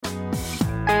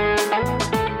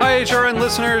HRN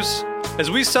listeners.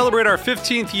 As we celebrate our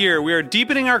 15th year, we are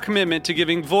deepening our commitment to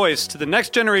giving voice to the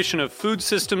next generation of food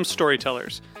systems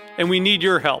storytellers, and we need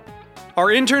your help. Our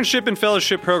internship and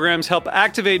fellowship programs help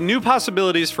activate new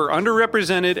possibilities for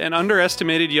underrepresented and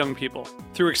underestimated young people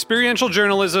through experiential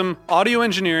journalism, audio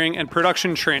engineering, and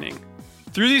production training.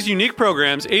 Through these unique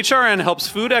programs, HRN helps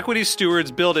food equity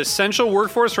stewards build essential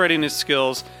workforce readiness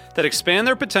skills that expand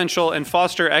their potential and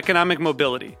foster economic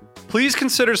mobility. Please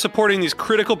consider supporting these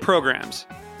critical programs.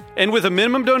 And with a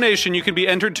minimum donation, you can be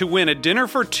entered to win a dinner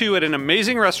for two at an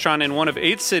amazing restaurant in one of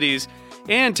 8 cities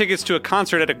and tickets to a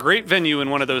concert at a great venue in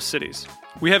one of those cities.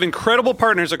 We have incredible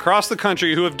partners across the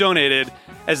country who have donated,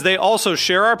 as they also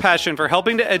share our passion for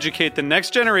helping to educate the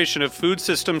next generation of food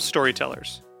systems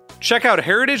storytellers. Check out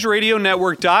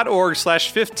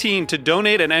heritageradionetwork.org/15 to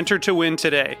donate and enter to win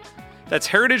today. That's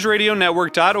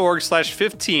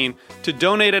heritageradionetwork.org/15 to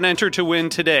donate and enter to win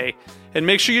today. And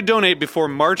make sure you donate before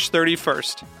March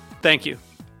 31st. Thank you.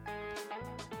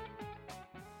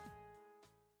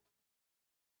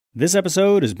 This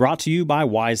episode is brought to you by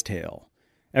Wisetail.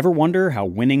 Ever wonder how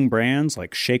winning brands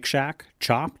like Shake Shack,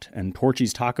 Chopped, and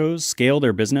Torchy's Tacos scale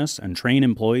their business and train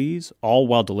employees, all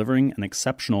while delivering an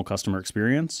exceptional customer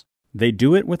experience? They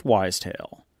do it with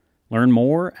Wisetail. Learn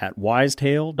more at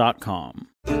wisetail.com.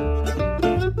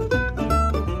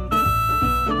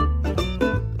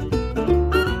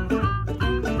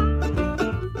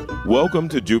 Welcome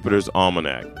to Jupiter's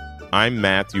Almanac. I'm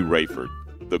Matthew Rayford,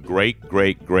 the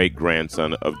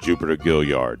great-great-great-grandson of Jupiter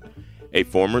Gilliard, a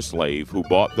former slave who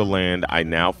bought the land I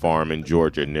now farm in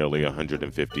Georgia nearly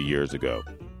 150 years ago.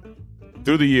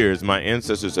 Through the years, my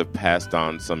ancestors have passed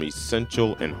on some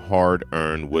essential and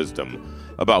hard-earned wisdom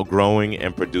about growing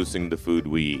and producing the food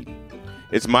we eat.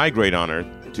 It's my great honor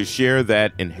to share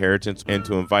that inheritance and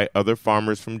to invite other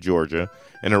farmers from Georgia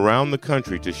and around the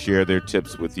country to share their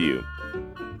tips with you.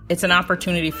 It's an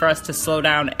opportunity for us to slow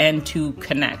down and to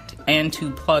connect and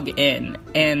to plug in.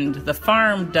 And the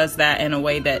farm does that in a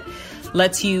way that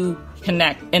lets you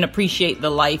connect and appreciate the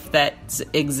life that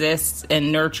exists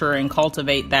and nurture and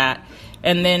cultivate that,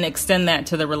 and then extend that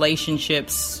to the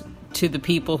relationships to the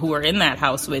people who are in that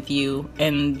house with you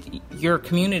and your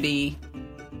community.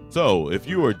 So if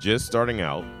you are just starting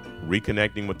out,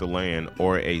 reconnecting with the land,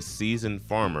 or a seasoned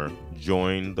farmer,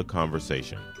 join the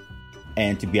conversation.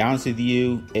 And to be honest with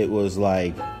you, it was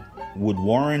like, would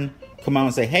Warren come out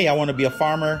and say, hey, I want to be a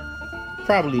farmer?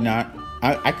 Probably not.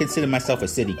 I consider myself a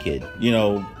city kid. You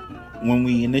know, when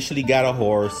we initially got a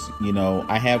horse, you know,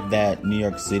 I have that New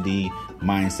York City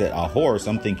mindset. A horse,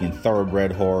 I'm thinking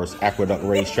thoroughbred horse, Aqueduct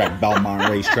Racetrack, Belmont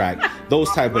Racetrack,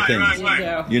 those type of things.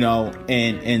 You know,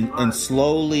 and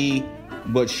slowly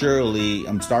but surely,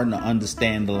 I'm starting to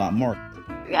understand a lot more.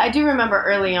 I do remember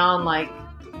early on, like,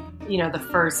 you know, the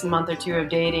first month or two of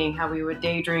dating, how we would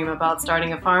daydream about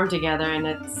starting a farm together. And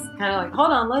it's kind of like,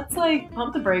 hold on, let's like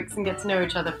pump the brakes and get to know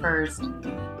each other first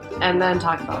and then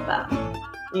talk about that,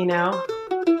 you know?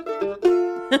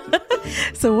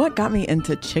 So what got me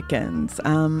into chickens?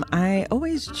 I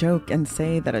always joke and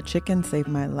say that a chicken saved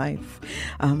my life,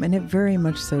 and it very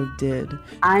much so did.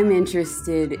 I'm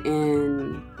interested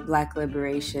in Black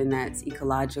liberation that's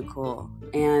ecological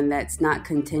and that's not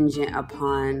contingent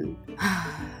upon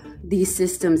these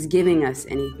systems giving us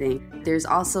anything. There's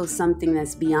also something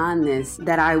that's beyond this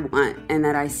that I want and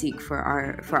that I seek for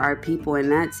our people, and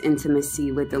that's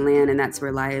intimacy with the land, and that's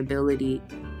reliability.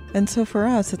 And so for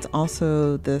us, it's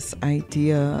also this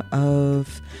idea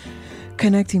of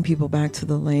connecting people back to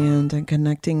the land and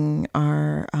connecting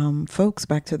our folks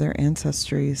back to their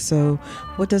ancestry. So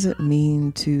what does it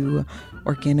mean to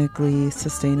organically,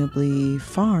 sustainably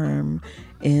farm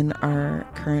in our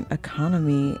current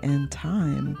economy and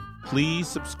time? Please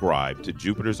subscribe to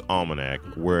Jupiter's Almanac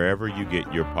wherever you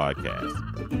get your podcasts.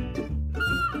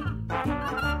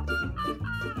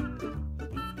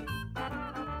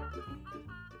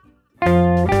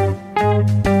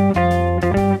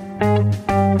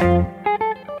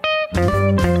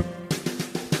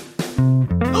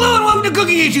 Hello and welcome to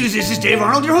Cooking Issues. This is Dave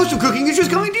Arnold, your host of Cooking Issues,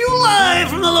 coming to you live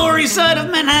from the Lower East Side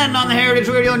of Manhattan on the Heritage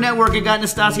Radio Network. I got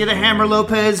Nastasia the Hammer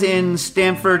Lopez in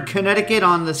Stamford, Connecticut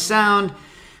on the sound.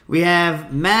 We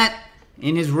have Matt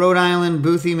in his Rhode Island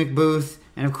Boothy McBooth.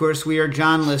 And of course we are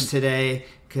Johnless today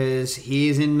because he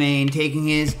is in Maine taking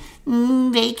his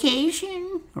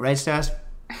vacation. Right, Stas?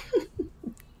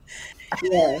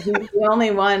 Yeah, he's the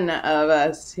only one of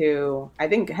us who, I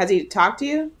think, has he talked to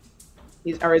you?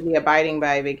 Or is he abiding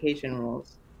by vacation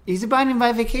rules? He's abiding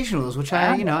by vacation rules, which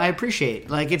I appreciate.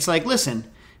 Like, it's like, listen,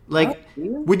 like,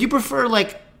 would you prefer,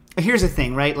 like, here's the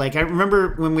thing, right? Like, I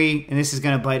remember when and this is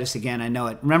going to bite us again, I know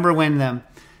it. Remember when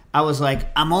I was like,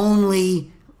 I'm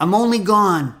only I'm only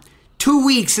gone 2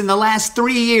 weeks in the last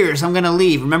 3 years. I'm going to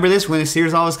leave. Remember this when the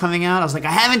Sears was coming out? I was like,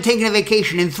 I haven't taken a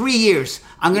vacation in 3 years.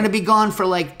 I'm going to be gone for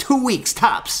like 2 weeks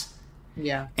tops.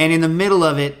 Yeah. And in the middle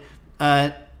of it,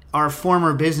 our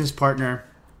former business partner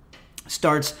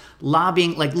starts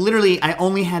lobbying. Like literally, I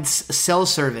only had cell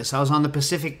service. I was on the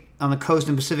coast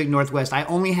in Pacific Northwest. I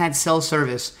only had cell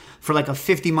service for like a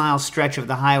 50-mile stretch of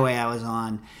the highway I was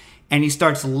on. And he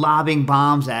starts lobbing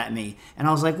bombs at me. And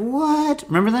I was like, what?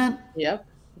 Remember that? Yep.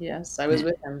 Yes, I was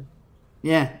with him.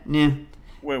 Yeah.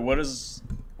 Wait, what does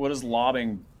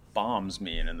lobbing bombs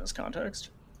mean in this context?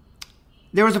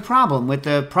 There was a problem with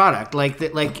the product.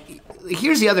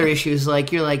 Here's the other issue is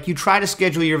you try to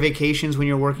schedule your vacations when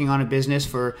you're working on a business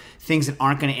for things that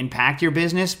aren't going to impact your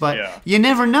business, but you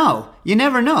never know.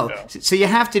 Yeah. So you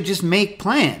have to just make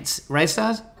plans, right,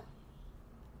 Stas?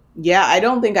 Yeah, I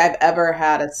don't think I've ever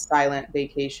had a silent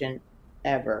vacation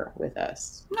ever with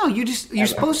us. No, you're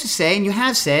supposed to say, and you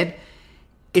have said,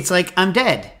 it's like, I'm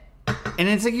dead. And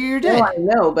it's like, you're dead. No, I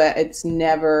know, but it's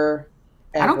never...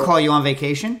 ever. I don't call you on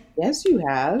vacation. Yes, you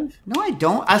have. No, I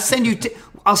don't.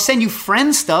 I'll send you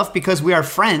friend stuff because we are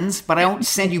friends, but I don't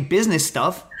send you business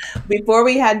stuff. Before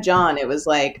we had John, it was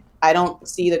like, I don't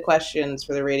see the questions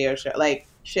for the radio show. Like,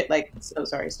 shit, like, so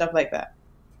sorry, stuff like that.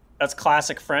 That's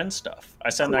classic friend stuff.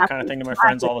 I send that kind of thing to my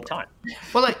friends all the time.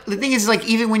 Well, the thing is,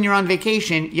 even when you're on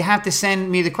vacation, you have to send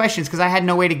me the questions because I had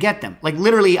no way to get them. Like,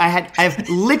 literally, I have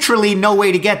literally no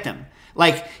way to get them.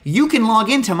 Like, you can log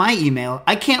into my email.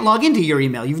 I can't log into your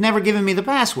email. You've never given me the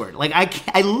password. Like,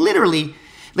 I literally,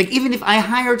 even if I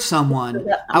hired someone,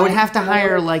 I would have to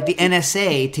hire, the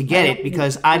NSA to get it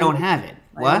because I don't have it.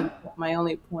 What? My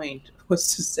only point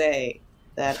was to say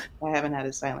that I haven't had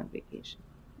a silent vacation.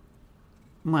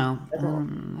 Well,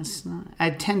 that's not,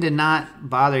 I tend to not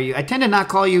bother you. I tend to not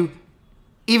call you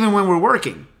even when we're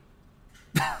working.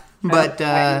 But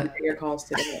I didn't get your calls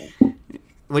today.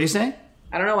 What'd you say?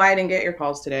 I don't know why I didn't get your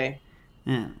calls today.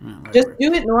 Yeah, just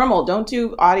do it normal. Don't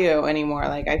do audio anymore.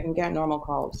 I can get normal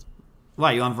calls.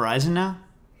 Why, you on Verizon now?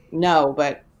 No,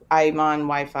 but I'm on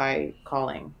Wi-Fi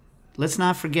calling. Let's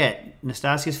not forget,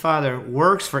 Nastasia's father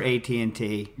works for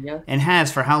AT&T Yes. and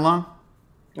has for how long?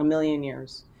 1,000,000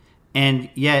 years. And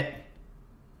yet,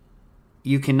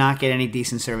 you cannot get any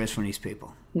decent service from these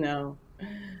people. No.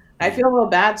 I feel a little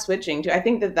bad switching, too. I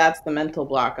think that's the mental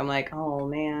block. I'm like, oh,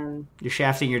 man. You're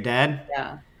shafting your dad?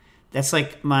 Yeah. That's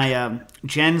like my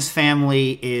Jen's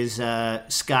family is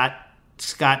Scott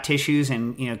Tissues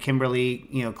and Kimberly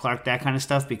Clark, that kind of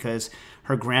stuff, because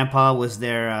her grandpa was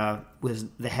was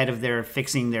the head of their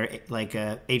fixing their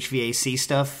HVAC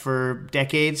stuff for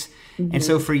decades, and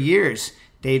so for years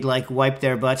they'd wipe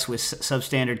their butts with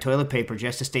substandard toilet paper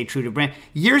just to stay true to brand.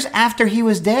 Years after he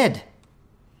was dead.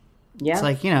 Yeah. It's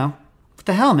like, what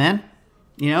the hell, man?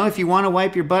 If you want to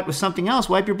wipe your butt with something else,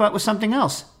 wipe your butt with something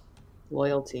else.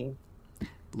 Loyalty.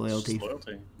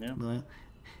 Yeah.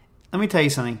 Let me tell you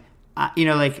something.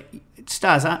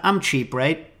 Stas, I'm cheap,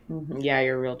 right? Mm-hmm. Yeah,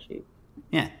 you're real cheap.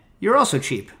 Yeah. You're also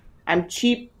cheap. I'm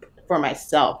cheap for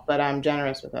myself, but I'm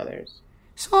generous with others.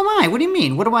 So am I. What do you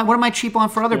mean? What am I cheap on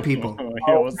for other people?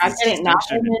 Not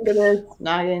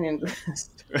getting into this.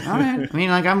 All right. I mean,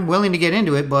 I'm willing to get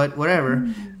into it, but whatever.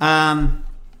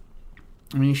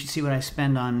 You should see what I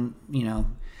spend on,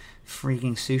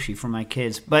 freaking sushi for my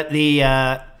kids. But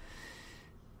the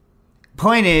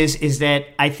point is that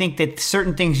I think that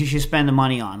certain things you should spend the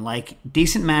money on, like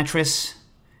decent mattress.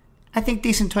 I think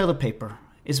decent toilet paper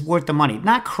is worth the money.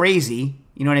 Not crazy,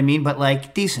 you know what I mean?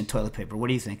 But decent toilet paper. What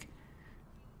do you think?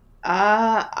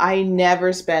 I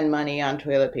never spend money on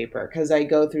toilet paper because I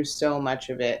go through so much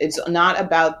of it. It's not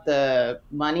about the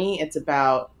money. It's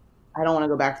about, I don't want to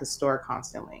go back to the store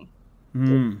constantly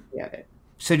to get it.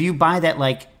 So do you buy that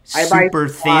super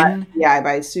thin? Yeah, I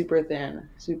buy super thin.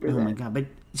 Oh my God. But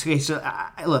okay, so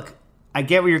look, I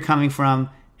get where you're coming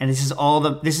from. And this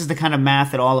is the kind of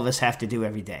math that all of us have to do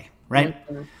every day, right?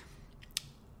 Mm-hmm.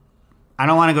 I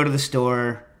don't want to go to the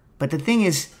store. But the thing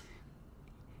is,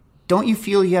 don't you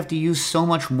feel you have to use so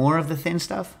much more of the thin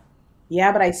stuff?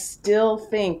 Yeah, but I still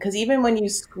think, because even when you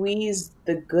squeeze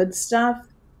the good stuff,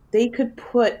 they could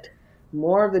put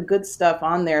more of the good stuff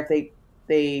on there if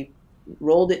they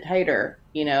rolled it tighter,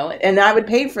 And I would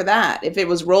pay for that if it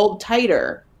was rolled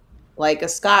tighter, like a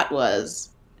Scott was.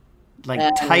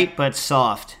 Tight but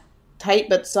soft. Tight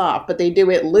but soft, but they do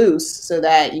it loose so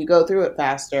that you go through it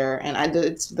faster. And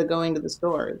it's the going to the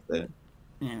store.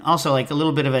 Also, a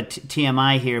little bit of a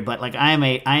TMI here, but I am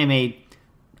a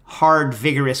hard,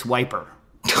 vigorous wiper.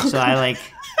 So I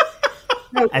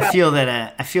feel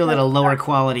that a lower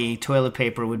quality toilet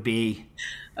paper would be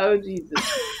oh Jesus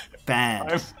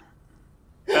bad.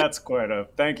 That's quite a.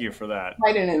 Thank you for that.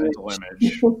 Quite an mental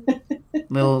image.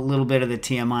 Little bit of the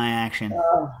TMI action.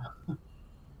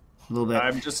 A little bit.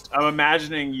 I'm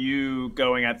imagining you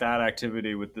going at that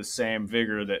activity with the same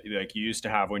vigor that like you used to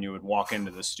have when you would walk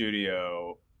into the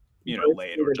studio,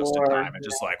 late or just in time, and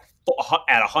just like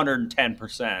at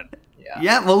 110%.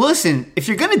 Yeah. Well, listen, if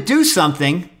you're gonna do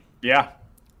something,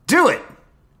 do it.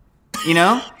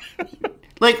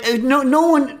 Like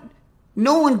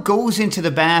no one goes into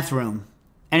the bathroom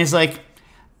and is like,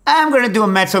 I'm gonna do a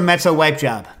mezzo wipe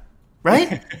job.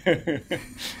 Right?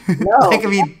 No, like, I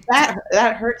mean,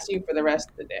 that hurts you for the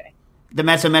rest of the day. The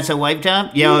mezzo wipe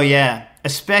job? Yeah, oh yeah.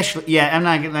 Especially, I'm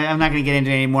not gonna get into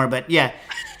it anymore. But yeah,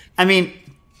 I mean,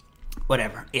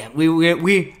 whatever. Yeah,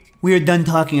 we are done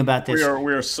talking about this.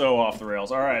 We are so off the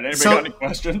rails. All right, anybody got any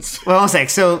questions? Well, one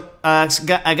sec. So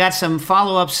I got some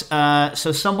follow-ups.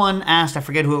 So someone asked, I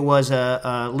forget who it was,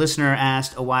 a listener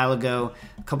asked a while ago,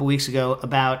 a couple weeks ago,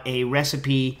 about a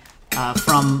recipe.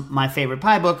 From my favorite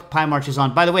pie book, Pie Marches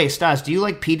On. By the way, Stas, do you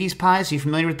like Petey's pies? Are you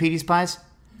familiar with Petey's pies?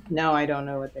 No, I don't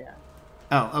know what they are.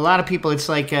 Oh, a lot of people. It's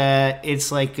like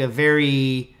a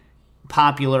very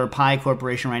popular pie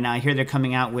corporation right now. I hear they're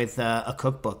coming out with a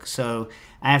cookbook, so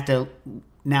I have to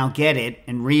now get it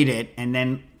and read it, and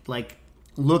then like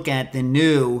look at the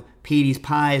new Petey's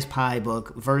Pies pie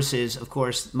book versus, of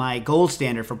course, my gold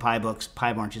standard for pie books,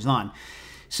 Pie Marches On.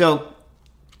 So.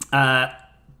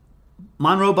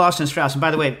 Monroe Boston Strauss, and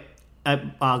by the way,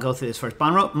 I'll go through this first.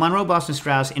 Monroe Boston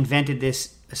Strauss invented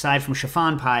this, aside from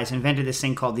chiffon pies, invented this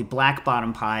thing called the black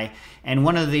bottom pie. And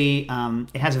one of the,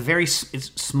 it has a very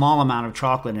small amount of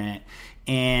chocolate in it.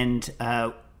 And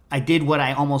I did what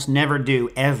I almost never do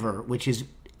ever, which is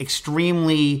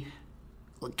extremely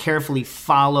carefully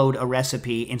followed a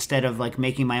recipe instead of like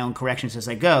making my own corrections as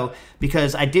I go,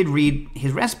 because I did read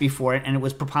his recipe for it and it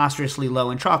was preposterously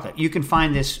low in chocolate. You can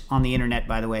find this on the internet,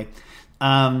 by the way.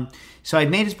 So I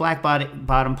made his black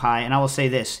bottom pie, and I will say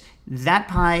this: that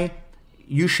pie,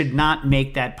 you should not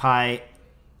make that pie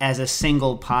as a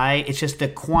single pie. It's just the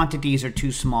quantities are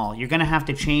too small. You're going to have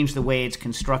to change the way it's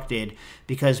constructed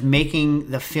because making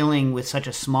the filling with such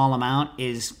a small amount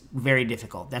is very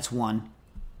difficult. That's one.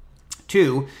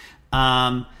 Two,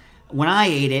 when I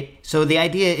ate it, so the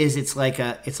idea is it's like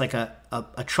a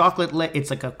chocolate,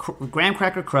 it's like a graham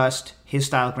cracker crust, his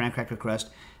style graham cracker crust,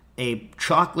 a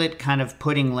chocolate kind of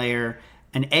pudding layer,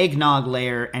 an eggnog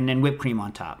layer, and then whipped cream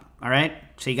on top. All right?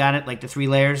 So you got it, like the 3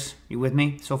 layers? You with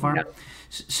me so far? Yeah.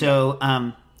 So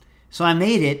I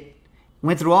made it,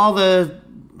 went through all the,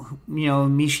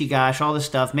 mishigash, all the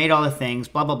stuff, made all the things,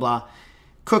 blah, blah, blah,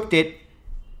 cooked it,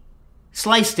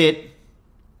 sliced it.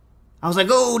 I was like,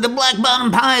 oh, the black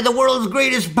bottom pie, the world's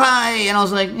greatest pie. And I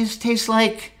was like, this tastes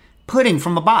like pudding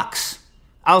from a box.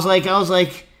 I was like,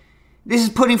 this is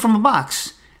pudding from a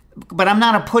box. But I'm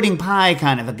not a pudding pie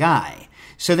kind of a guy.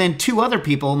 So then 2 other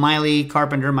people, Miley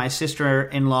Carpenter, my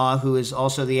sister-in-law, who is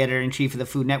also the editor-in-chief of the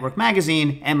Food Network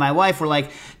magazine, and my wife were like,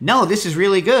 no, this is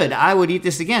really good. I would eat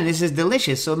this again. This is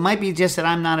delicious. So it might be just that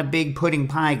I'm not a big pudding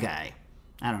pie guy.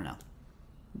 I don't know.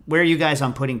 Where are you guys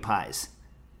on pudding pies?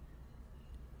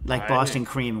 Like Boston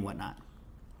cream and whatnot.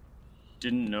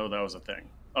 Didn't know that was a thing.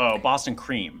 Oh, Boston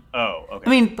cream. Oh, okay. I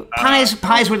mean,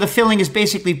 pies where the filling is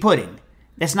basically pudding.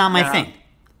 That's not my thing.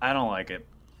 I don't like it.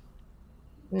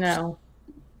 No.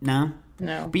 No?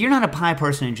 No. But you're not a pie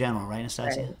person in general, right,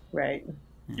 Anastasia? Right.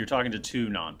 You're talking to 2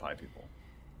 non-pie people.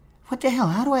 What the hell?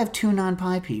 How do I have 2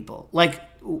 non-pie people? Like,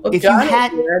 well, if John you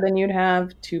had... was there, then you'd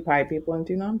have 2 pie people and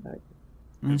 2 non-pie people.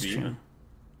 That's true.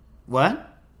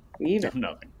 What? Even.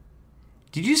 Nothing.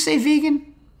 Did you say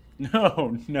vegan?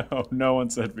 No one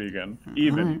said vegan.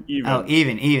 Even. Oh,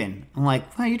 even. I'm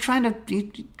like, well, you trying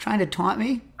to taunt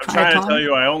me? I'm trying to tell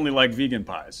you I only like vegan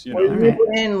pies. Were you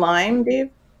in Lyme, Dave?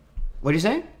 What did you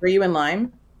say? Were you in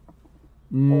Lyme?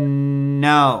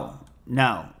 No,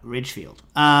 Ridgefield.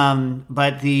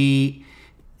 But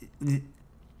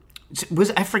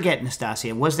I forget,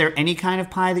 Nastasia. Was there any kind of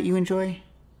pie that you enjoy?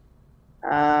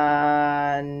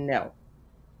 No.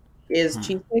 Is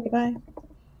cheesecake a pie?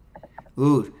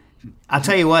 Ooh, I'll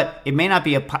tell you what. It may not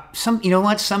be a pie. Some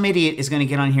idiot is going to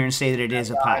get on here and say that it is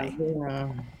a pie.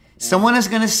 Yeah. Someone is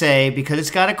going to say, because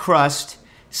it's got a crust,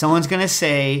 someone's going to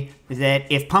say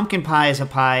that if pumpkin pie is a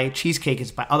pie, cheesecake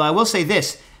is a pie. Although I will say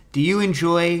this: do you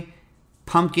enjoy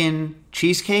pumpkin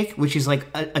cheesecake, which is like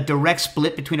a direct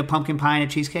split between a pumpkin pie and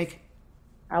a cheesecake?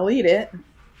 I'll eat it.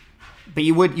 But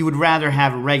you would rather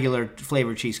have a regular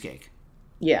flavored cheesecake?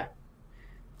 Yeah.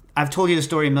 I've told you the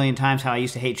story a million times how I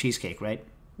used to hate cheesecake, right?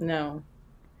 No.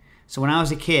 So when I was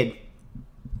a kid,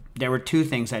 there were 2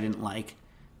 things I didn't like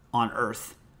on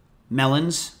earth.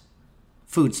 Melons,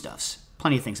 foodstuffs.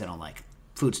 Plenty of things I don't like.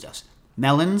 foodstuffs.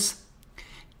 Melons,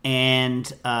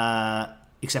 and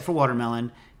except for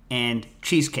watermelon, and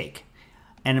cheesecake.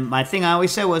 And my thing I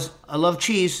always said was, I love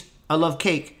cheese, I love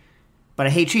cake, but I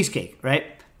hate cheesecake, right?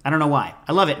 I don't know why.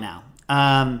 I love it now.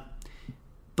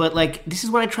 But like, this is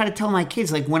what I try to tell my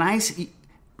kids. Like when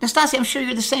Nastasia, I'm sure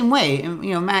you're the same way. And,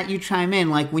 Matt, you chime in.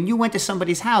 Like when you went to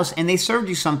somebody's house and they served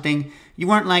you something, you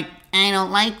weren't like, I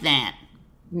don't like that.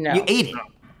 No. You ate it.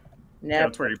 No.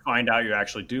 That's where you find out you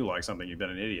actually do like something. You've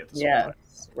been an idiot. Yeah,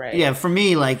 right. Yeah, for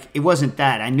me, like, it wasn't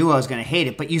that. I knew I was going to hate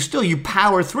it, but you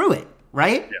power through it,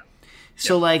 right? Yeah.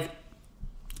 So, like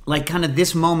kind of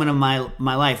this moment of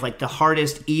my life, like the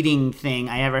hardest eating thing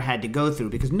I ever had to go through,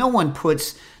 because no one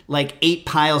puts like 8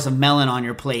 piles of melon on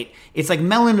your plate. It's like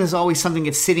melon is always something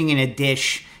that's sitting in a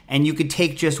dish, and you could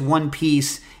take just one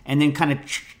piece and then kind of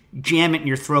jam it in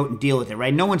your throat and deal with it,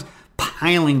 right? No one's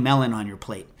piling melon on your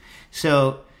plate.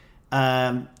 So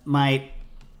my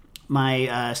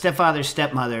stepfather's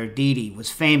stepmother, Dee Dee,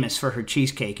 was famous for her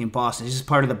cheesecake in Boston. This is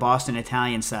part of the Boston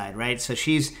Italian side, right? So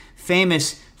she's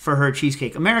famous for her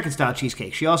cheesecake, American-style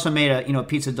cheesecake. She also made a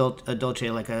pizza dolce,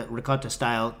 like a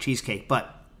ricotta-style cheesecake,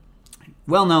 but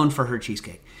well known for her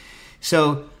cheesecake.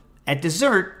 So at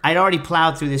dessert, I'd already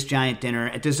plowed through this giant dinner.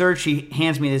 At dessert, she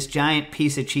hands me this giant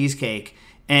piece of cheesecake,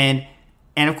 and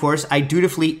of course, I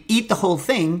dutifully eat the whole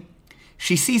thing.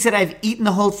 She sees that I've eaten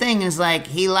the whole thing and is like,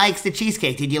 he likes the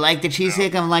cheesecake. Did you like the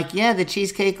cheesecake? I'm like, yeah, the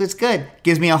cheesecake was good.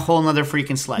 Gives me a whole nother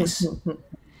freaking slice.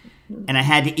 And I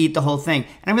had to eat the whole thing.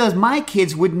 And I realized my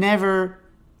kids would never,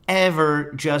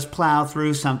 ever just plow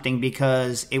through something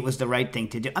because it was the right thing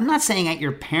to do. I'm not saying at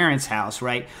your parents' house,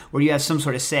 right, where you have some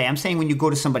sort of say. I'm saying when you go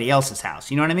to somebody else's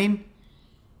house. You know what I mean?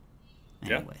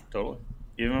 Anyway. Yeah, totally.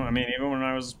 Even when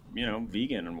I was,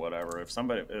 vegan and whatever,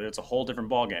 it's a whole different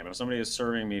ballgame. If somebody is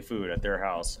serving me food at their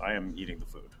house, I am eating the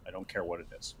food. I don't care what it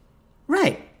is.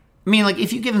 Right. I mean, like,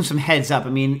 if you give them some heads up,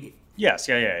 Yes,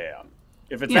 yeah.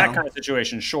 If it's that kind of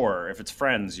situation, sure. If it's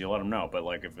friends, you let them know. But,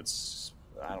 like, if it's,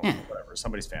 I don't know, whatever,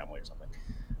 somebody's family or something.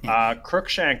 Yeah.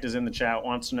 Crookshank is in the chat,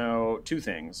 wants to know 2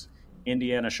 things.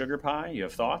 Indiana sugar pie, you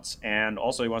have thoughts? And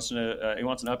also he wants an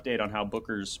update on how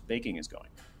Booker's baking is going.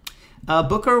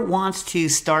 Booker wants to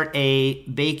start a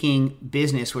baking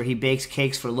business where he bakes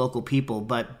cakes for local people,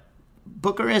 but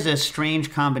Booker is a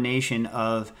strange combination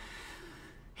of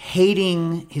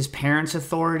hating his parents'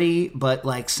 authority, but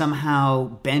like somehow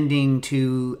bending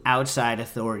to outside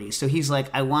authority. So he's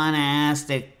like, I want to ask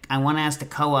the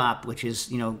co-op, which is,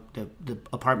 the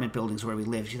apartment buildings where we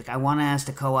live. She's like, I want to ask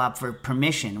the co-op for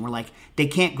permission. And we're like, they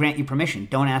can't grant you permission.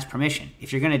 Don't ask permission.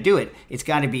 If you're going to do it, it's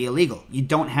got to be illegal. You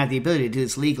don't have the ability to do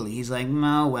this legally. He's like,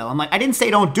 no, well. I'm like, I didn't say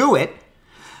don't do it.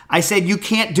 I said you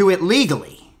can't do it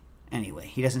legally. Anyway,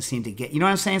 he doesn't seem to get, you know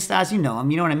what I'm saying, Stas? You know him.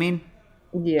 You know what I mean?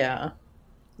 Yeah.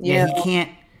 Yeah, he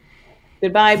can't.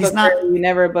 Goodbye, Booker. You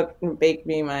never baked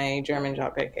me my German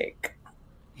chocolate cake.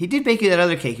 He did bake you that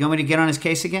other cake. You want me to get on his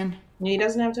case again? He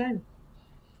doesn't have time.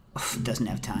 Doesn't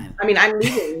have time. I mean, I'm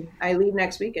leaving. I leave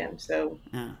next weekend, so.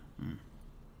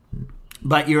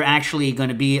 But you're actually going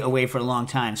to be away for a long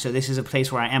time, so this is a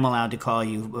place where I am allowed to call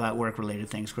you about work-related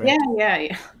things, correct?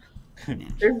 Yeah.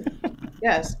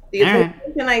 Yes. The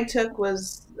vacation I took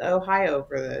was Ohio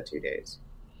for the 2 days.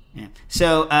 Yeah.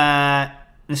 So,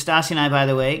 Nastasia and I, by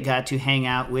the way, got to hang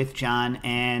out with John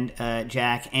and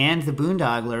Jack and the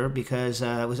Boondogler because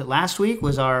was it last week?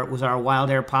 Was our Wild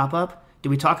Air pop-up? Did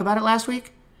we talk about it last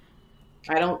week?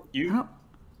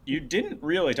 You didn't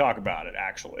really talk about it,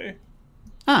 actually.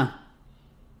 Huh.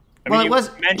 Well, it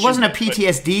wasn't a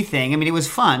PTSD thing. I mean, it was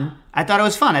fun. I thought it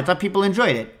was fun. I thought people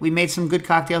enjoyed it. We made some good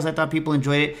cocktails. I thought people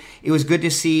enjoyed it. It was good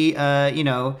to see,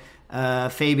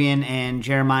 Fabian and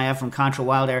Jeremiah from Contra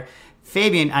Wild Air.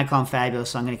 Fabian, I call him fabulous,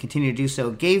 so I'm going to continue to do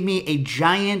so, gave me a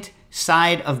giant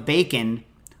side of bacon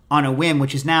on a whim,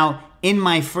 which is now in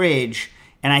my fridge,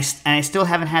 and I still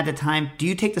haven't had the time. Do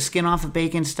you take the skin off of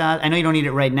bacon, Stas? I know you don't eat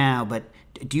it right now, but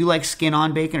do you like skin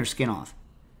on bacon or skin off?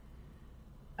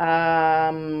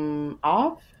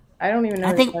 Off? I don't even know.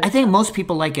 I think most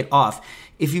people like it off.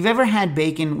 If you've ever had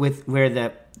bacon where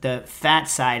the fat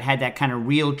side had that kind of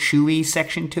real chewy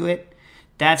section to it,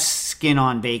 that's skin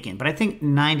on bacon. But I think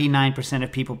 99%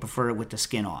 of people prefer it with the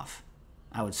skin off,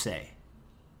 I would say.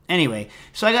 Anyway,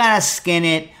 so I got to skin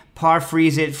it,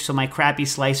 par-freeze it so my crappy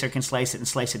slicer can slice it and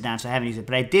slice it down, so I haven't used it.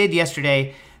 But I did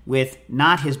yesterday with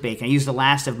not his bacon. I used the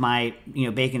last of my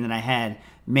bacon that I had,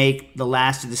 make the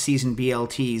last of the seasoned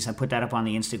BLTs. I put that up on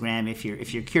the Instagram if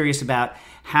you're curious about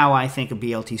how I think a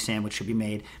BLT sandwich should be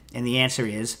made. And the answer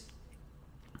is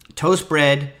toast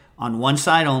bread on one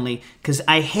side only, because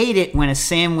I hate it when a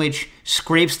sandwich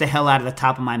scrapes the hell out of the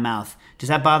top of my mouth. Does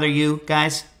that bother you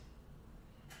guys?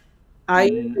 I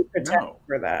usually protect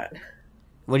for that.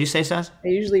 What'd you say, Saz? I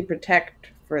usually protect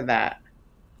for that.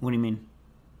 What do you mean?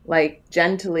 Like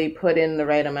gently put in the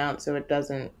right amount so it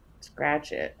doesn't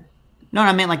scratch it. No,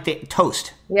 I meant like the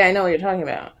toast. Yeah, I know what you're talking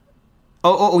about.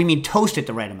 Oh, you mean toast it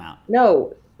the right amount?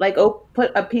 No, like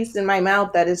put a piece in my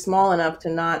mouth that is small enough to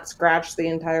not scratch the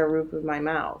entire roof of my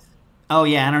mouth. Oh,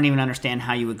 yeah, I don't even understand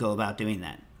how you would go about doing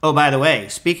that. Oh, by the way,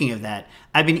 speaking of that,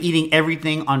 I've been eating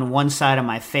everything on one side of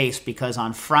my face because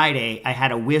on Friday I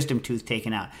had a wisdom tooth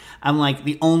taken out. I'm like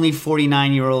the only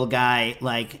 49-year-old guy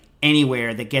like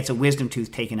anywhere that gets a wisdom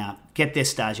tooth taken out. Get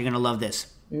this, Stas, you're going to love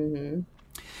this. Mm-hmm.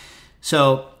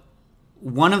 So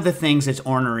one of the things that's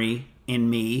ornery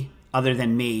in me, other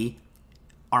than me,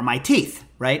 are my teeth,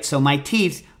 right? So my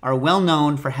teeth are well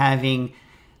known for having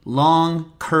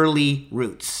long, curly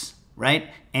roots, right?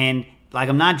 And like,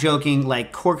 I'm not joking,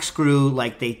 like corkscrew,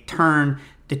 like they turn,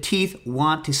 the teeth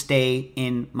want to stay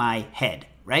in my head,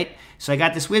 right? So I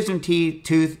got this wisdom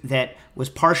tooth that was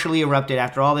partially erupted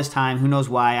after all this time. Who knows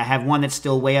why? I have one that's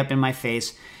still way up in my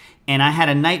face. And I had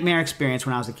a nightmare experience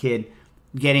when I was a kid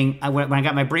when I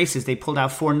got my braces. They pulled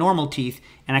out 4 normal teeth,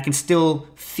 and I can still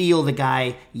feel the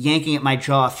guy yanking at my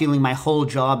jaw, feeling my whole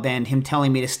jaw bend, him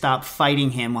telling me to stop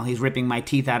fighting him while he's ripping my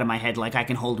teeth out of my head like I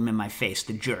can hold him in my face.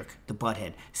 The jerk, the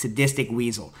butthead, sadistic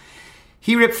weasel.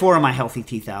 He ripped 4 of my healthy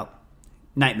teeth out.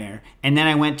 Nightmare. And then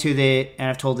I went to and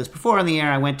I've told this before on the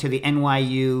air, I went to the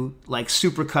NYU like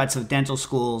supercuts of dental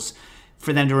schools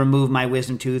for them to remove my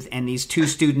wisdom tooth, and these 2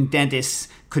 student dentists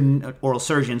oral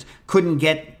surgeons couldn't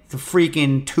get the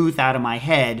freaking tooth out of my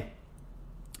head.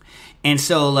 And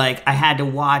so like I had to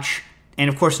watch, and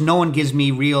of course no one gives me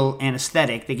real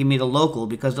anesthetic. They give me the local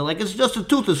because they're like, it's just a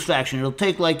tooth extraction, it'll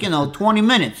take like 20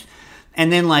 minutes.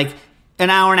 And then like an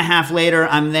hour and a half later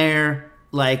I'm there,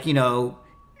 like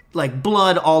like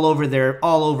blood all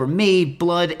over me,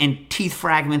 blood and teeth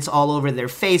fragments all over their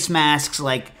face masks,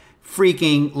 like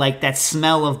freaking like that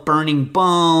smell of burning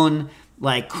bone,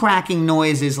 like cracking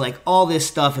noises, like all this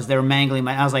stuff as they were mangling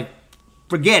I was like,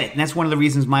 forget it. And that's one of the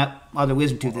reasons my other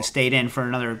wisdom tooth has stayed in for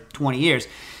another 20 years.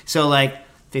 So like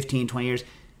 15, 20 years.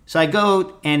 So I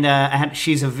go and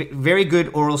she's a very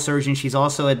good oral surgeon. She's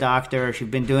also a doctor. She's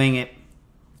been doing it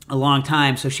a long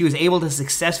time. So she was able to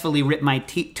successfully rip my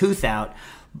tooth out,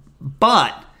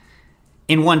 but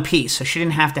in one piece. So she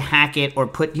didn't have to hack it or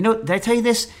did I tell you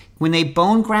this? When they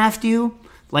bone graft you,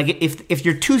 like if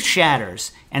your tooth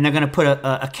shatters and they're going to put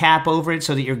a cap over it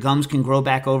so that your gums can grow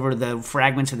back over the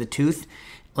fragments of the tooth,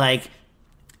 like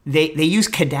they use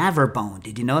cadaver bone.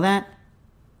 Did you know that?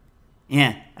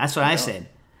 Yeah, that's what I said.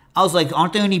 I was like,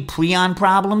 aren't there any prion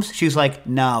problems? She was like,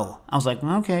 no. I was like,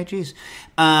 okay, geez.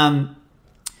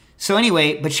 So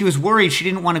anyway, but she was worried. She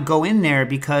didn't want to go in there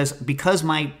because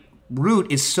my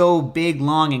root is so big,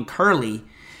 long, and curly,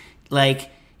 like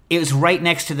it was right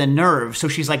next to the nerve. So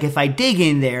she's like, if I dig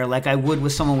in there like I would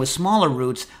with someone with smaller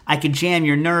roots, I could jam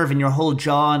your nerve and your whole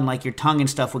jaw and like your tongue and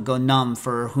stuff would go numb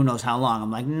for who knows how long.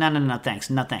 I'm like, no, thanks.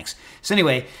 No, thanks. So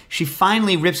anyway, she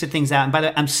finally rips the things out. And by the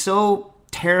way, I'm so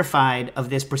terrified of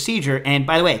this procedure. And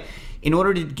by the way, in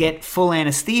order to get full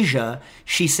anesthesia,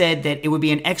 she said that it would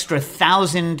be an extra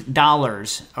 $1,000,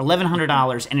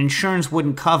 $1,100, and insurance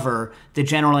wouldn't cover the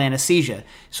general anesthesia.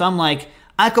 So I'm like,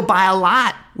 I could buy a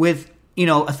lot with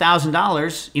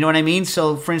 $1,000, you know what I mean?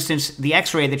 So for instance, the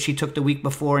x-ray that she took the week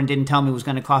before and didn't tell me was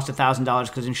going to cost $1,000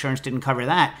 because insurance didn't cover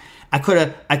that. I could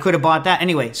have bought that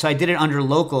anyway. So I did it under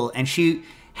local, and she,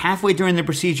 halfway during the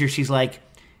procedure, she's like,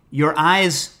 your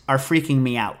eyes are freaking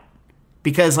me out.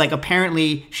 Because like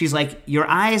apparently she's like, your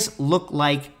eyes look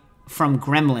like from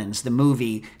Gremlins, the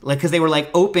movie, like because they were like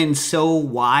open so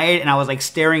wide, and I was like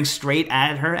staring straight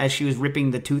at her as she was ripping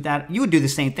the tooth out. You would do the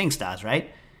same thing, Stas, right?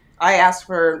 I ask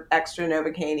for extra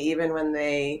Novocaine even when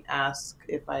they ask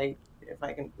if I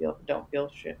don't feel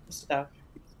shit stuff.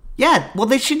 Yeah, well,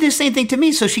 she did the same thing to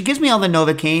me. So she gives me all the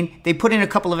Novocaine. They put in a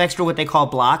couple of extra what they call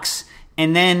blocks,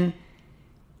 and then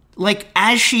like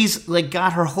as she's like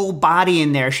got her whole body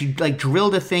in there, she like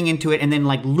drilled a thing into it and then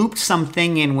like looped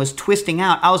something and was twisting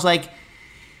out. I was like,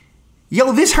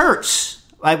 yo, this hurts.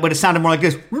 But it sounded more like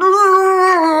this. You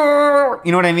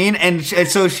know what I mean? And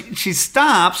so she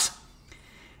stops.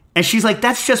 And she's like,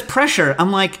 that's just pressure.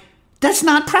 I'm like, that's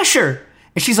not pressure.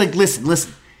 And she's like,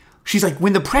 listen. She's like,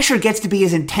 when the pressure gets to be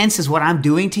as intense as what I'm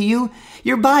doing to you,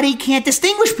 your body can't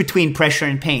distinguish between pressure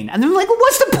and pain. And I'm like, well,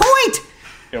 what's the point?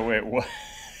 Yeah, wait, what?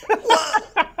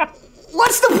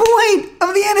 What's the point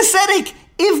of the anesthetic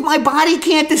if my body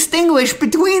can't distinguish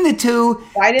between the two?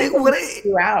 Why didn't they knock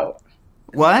you out?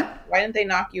 What? Why didn't they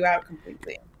knock you out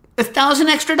completely? $1,000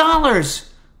 extra.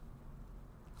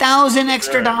 $1,000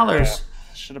 extra.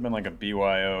 Should have been like a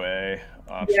B.Y.O.A.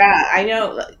 option. Yeah, I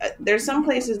know. There's some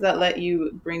places that let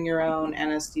you bring your own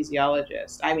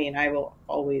anesthesiologist. I mean, I will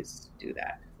always do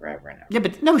that forever and ever. Yeah,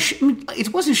 but no,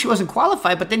 it wasn't. She wasn't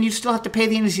qualified, but then you still have to pay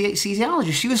the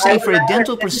anesthesiologist. She was saying for a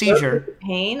dental procedure.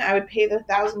 Pain, I would pay the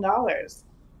 $1,000.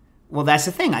 Well, that's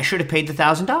the thing. I should have paid the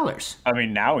 $1,000. I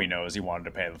mean, now he knows he wanted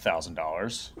to pay the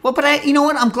 $1,000. Well, but you know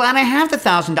what? I'm glad I have the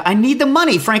 $1,000. I need the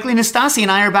money. Frankly, Nastasia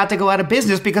and I are about to go out of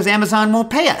business because Amazon won't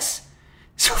pay us.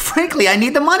 So, frankly, I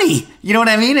need the money. You know what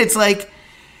I mean? It's like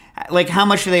how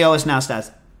much do they owe us now,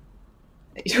 Stas?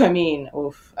 I mean,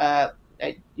 oof.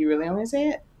 You really want me to say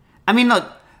it? I mean, look,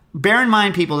 bear in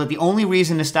mind, people, that the only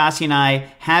reason Nastasia and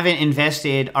I haven't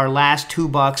invested our last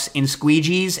 $2 in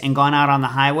squeegees and gone out on the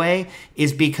highway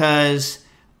is because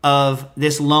of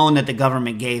this loan that the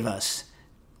government gave us.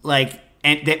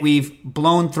 And that we've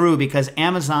blown through because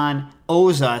Amazon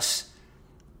owes us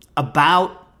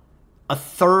about a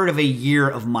third of a year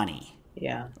of money.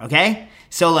 Yeah. Okay?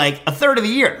 So, a third of a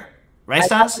year. Right,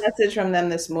 Stas? I got a message from them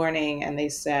this morning, and they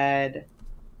said,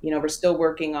 we're still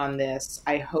working on this.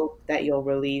 I hope that you'll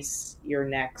release your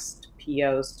next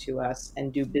POs to us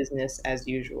and do business as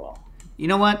usual. You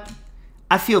know what?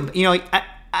 I feel,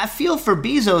 I feel for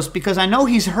Bezos because I know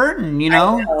he's hurting, I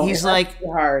know. He's it must be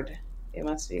hard.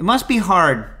 It must be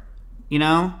hard,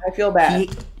 I feel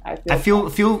bad. I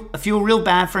feel real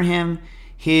bad for him.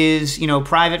 His,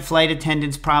 private flight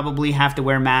attendants probably have to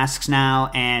wear masks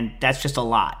now, and that's just a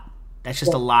lot. That's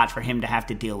just a lot for him to have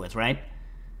to deal with, right?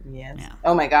 Yes. Yeah.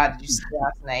 Oh my God! Did you see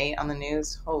last night on the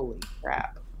news? Holy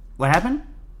crap! What happened?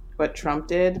 What Trump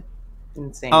did?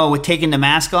 Insane. Oh, with taking the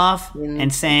mask off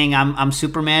and saying I'm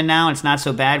Superman now. It's not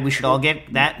so bad. We should all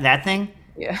get that thing.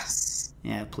 Yes.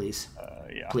 Yeah, please.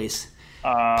 Yeah. Please.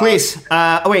 Please.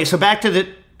 Wait. So back to the.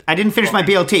 I didn't finish my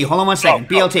BLT. Hold on one second.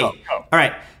 BLT. All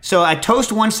right. So I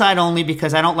toast one side only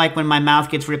because I don't like when my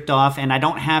mouth gets ripped off and I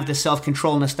don't have the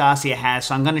self-control Nastasia has.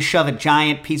 So I'm going to shove a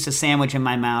giant piece of sandwich in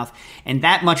my mouth. And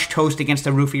that much toast against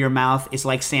the roof of your mouth is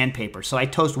like sandpaper. So I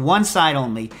toast one side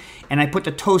only and I put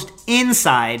the toast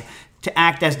inside to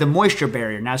act as the moisture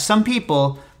barrier. Now, some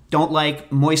people don't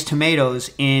like moist tomatoes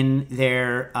in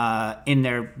their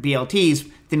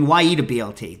BLTs. Then why eat a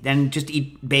BLT? Then just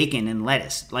eat bacon and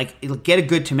lettuce. It'll get a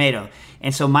good tomato.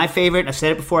 And so my favorite, I've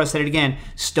said it before, I've said it again,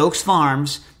 Stokes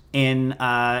Farms in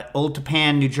Old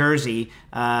Tappan, New Jersey.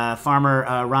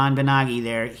 Farmer Ron Benaghi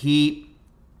there. Is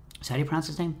that how you pronounce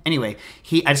his name? Anyway,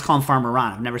 I just call him Farmer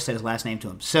Ron. I've never said his last name to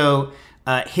him. So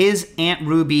his Aunt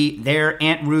Ruby, their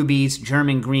Aunt Ruby's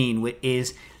German Green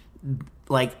is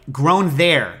grown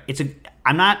there.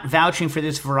 I'm not vouching for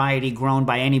this variety grown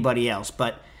by anybody else,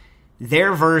 but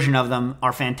their version of them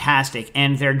are fantastic,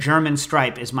 and their German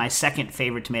stripe is my second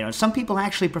favorite tomato. Some people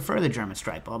actually prefer the German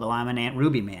stripe, although I'm an Aunt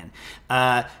Ruby man.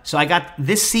 So I got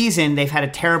this season, they've had a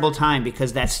terrible time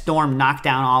because that storm knocked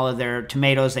down all of their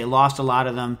tomatoes. They lost a lot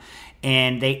of them,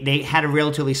 and they had a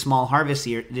relatively small harvest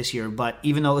this year, but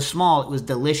even though it was small, it was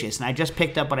delicious. And I just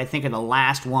picked up what I think are the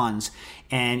last ones,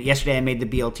 and yesterday I made the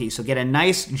BLT. So get a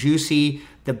nice, juicy,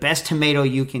 the best tomato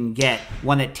you can get,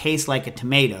 one that tastes like a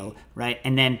tomato, right?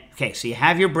 And then, so you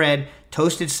have your bread,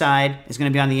 toasted side is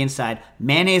going to be on the inside,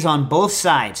 mayonnaise on both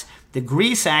sides. The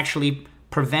grease actually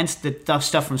prevents the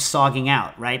stuff from sogging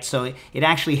out, right? So it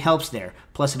actually helps there.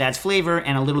 Plus it adds flavor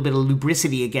and a little bit of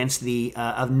lubricity against the,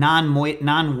 non-wet,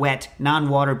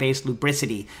 non-water-based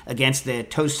lubricity against the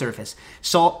toast surface.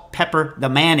 Salt, pepper, the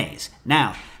mayonnaise.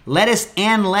 Now, lettuce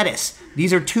and lettuce.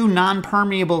 These are two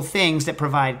non-permeable things that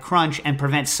provide crunch and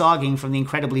prevent sogging from the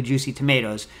incredibly juicy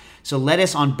tomatoes. So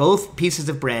lettuce on both pieces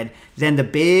of bread, then the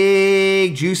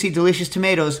big, juicy, delicious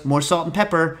tomatoes, more salt and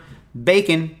pepper,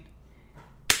 bacon,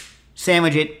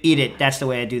 sandwich it, eat it. That's the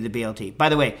way I do the BLT. By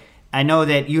the way, I know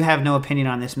that you have no opinion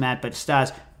on this, Matt, but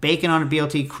Stas, bacon on a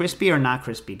BLT, crispy or not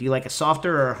crispy? Do you like a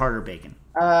softer or a harder bacon?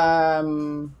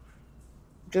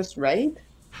 Just right.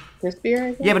 Crispier,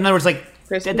 I think. Yeah, but in other words,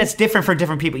 that's different for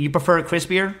different people. You prefer it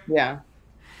crispier? Yeah.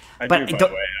 I do, by the way, have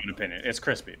an opinion. It's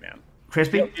crispy, man.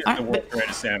 Crispy? It's the world's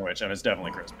greatest sandwich, and it's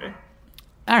definitely crispy.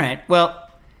 All right. Well,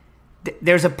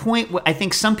 there's a point where I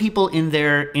think some people in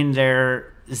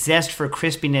their zest for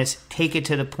crispiness take it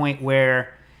to the point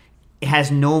where it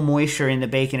has no moisture in the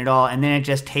bacon at all, and then it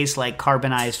just tastes like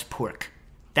carbonized pork.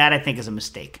 That, I think, is a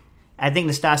mistake. I think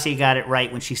Nastasia got it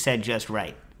right when she said just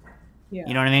right. Yeah.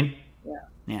 You know what I mean? Yeah.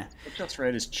 Yeah. Just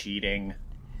right is cheating.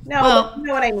 No, well, you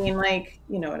know what I mean.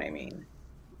 You know what I mean.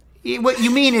 What you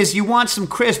mean is you want some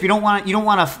crisp. You don't want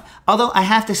to. Although I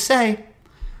have to say,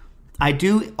 I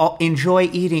do enjoy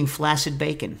eating flaccid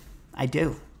bacon. I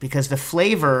do, because the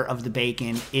flavor of the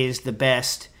bacon is the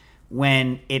best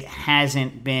when it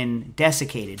hasn't been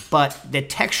desiccated. But the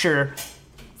texture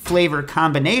flavor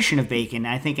combination of bacon.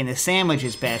 I think in the sandwich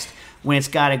is best when it's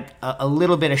got a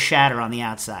little bit of shatter on the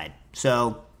outside.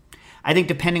 So I think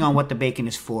depending on what the bacon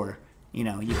is for, you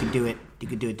can do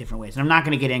it different ways. And I'm not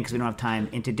going to get in, because we don't have time,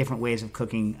 into different ways of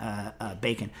cooking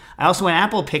bacon. I also went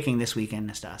apple picking this weekend,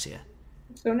 Nastasia.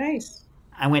 So nice.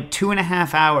 I went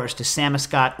 2.5 hours to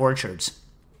Samuscott Orchards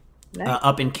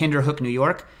up in Kinderhook, New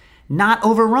York. Not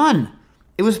overrun.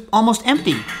 It was almost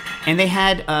empty. And they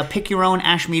had pick-your-own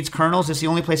Ashmead's kernels. It's the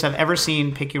only place I've ever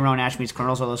seen pick-your-own Ashmead's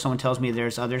kernels, although someone tells me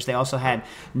there's others. They also had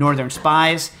Northern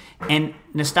Spies. And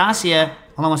Nastasia,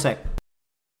 hold on one sec.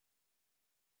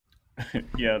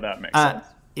 Yeah, that makes sense.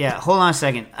 Yeah, hold on a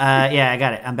second. Yeah, I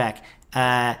got it. I'm back.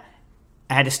 I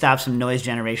had to stop some noise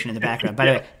generation in the background. By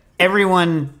the way,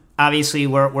 everyone, obviously,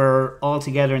 we're all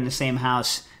together in the same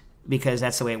house because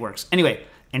that's the way it works. Anyway,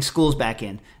 and school's back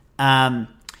in.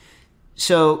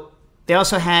 So they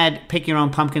also had pick your own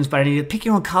pumpkins, but I needed to pick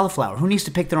your own cauliflower. Who needs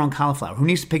to pick their own cauliflower? Who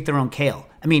needs to pick their own kale?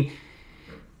 I mean,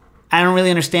 I don't really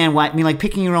understand why. I mean, like,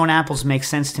 picking your own apples makes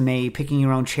sense to me. Picking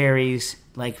your own cherries,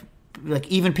 like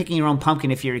even picking your own pumpkin,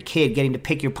 if you're a kid, getting to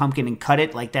pick your pumpkin and cut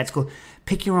it, like, that's cool.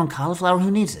 Pick your own cauliflower? Who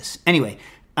needs this? Anyway,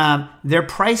 their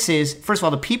prices, first of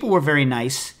all, the people were very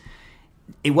nice.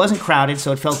 It wasn't crowded,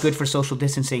 so it felt good for social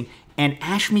distancing. And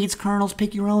Ashmead's kernels,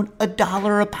 pick your own,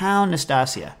 $1 a pound,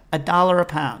 Nastasia. $1 a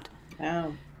pound.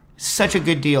 Wow. Such a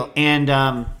good deal. And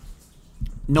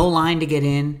no line to get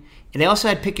in. And they also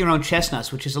had pick your own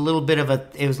chestnuts, which is a little bit of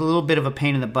a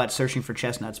pain in the butt searching for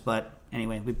chestnuts. But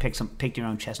anyway, we picked your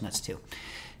own chestnuts too.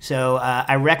 So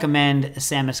I recommend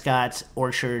Samuscott's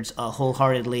Orchards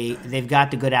wholeheartedly. They've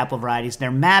got the good apple varieties. Their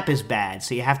map is bad,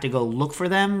 so you have to go look for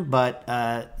them, but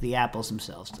the apples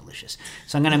themselves, delicious.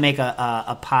 So I'm going to make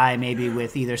a pie maybe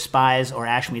with either Spies or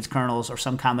Ashmead's kernels or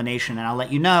some combination, and I'll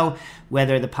let you know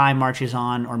whether the pie marches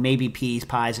on, or maybe Peas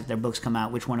Pies if their books come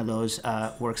out, which one of those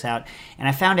works out. And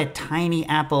I found a tiny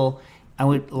apple. I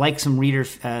would like some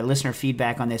listener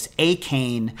feedback on this.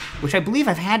 A-cane, which I believe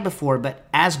I've had before, but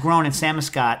as grown in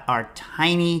Samuscott, are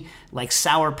tiny, like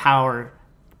Sour Power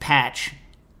Patch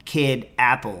Kid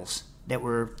apples that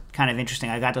were kind of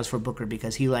interesting. I got those for Booker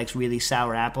because he likes really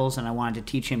sour apples, and I wanted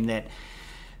to teach him that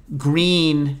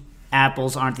green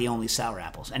apples aren't the only sour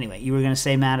apples. Anyway, you were going to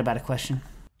say, Matt, about a question?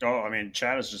 Oh, I mean,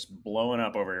 chat is just blowing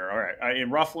up over here. All right.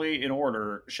 Roughly in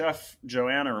order, Chef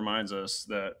Joanna reminds us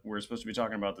that we're supposed to be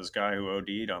talking about this guy who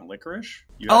OD'd on licorice.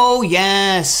 Oh,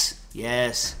 yes.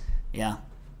 Yes. Yeah.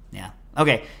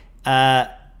 Okay.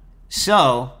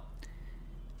 So,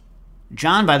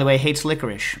 John, by the way, hates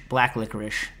licorice, black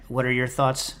licorice. What are your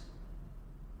thoughts?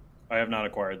 I have not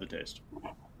acquired the taste.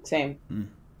 Same.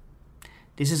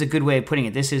 This is a good way of putting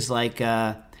it. This is like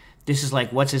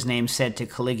what's his name said to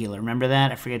Caligula. Remember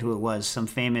that? I forget who it was. Some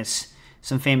famous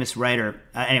writer.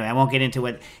 Anyway, I won't get into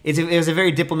it. It was a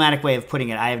very diplomatic way of putting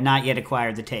it. I have not yet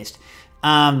acquired the taste.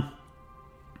 Yeah,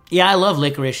 I love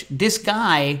licorice. This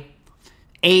guy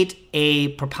ate a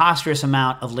preposterous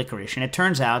amount of licorice, and it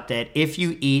turns out that if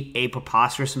you eat a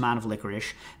preposterous amount of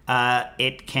licorice,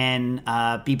 it can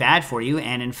be bad for you,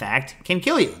 and in fact can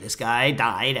kill you. This guy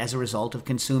died as a result of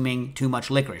consuming too much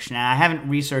licorice. Now, I haven't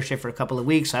researched it for a couple of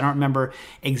weeks, so I don't remember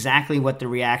exactly what the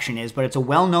reaction is, but it's a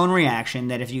well-known reaction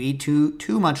that if you eat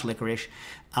too much licorice,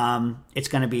 it's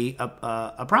going to be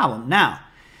a problem. Now,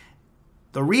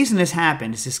 the reason this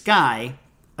happened is this guy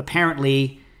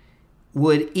apparently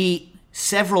would eat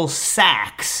several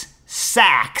sacks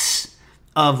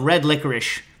of red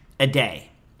licorice a day,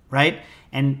 right?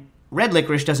 And red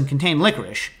licorice doesn't contain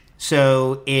licorice,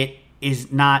 so it is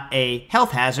not a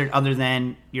health hazard other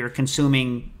than you're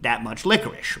consuming that much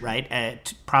licorice,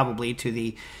 right? Probably to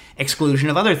the exclusion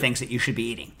of other things that you should be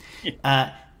eating.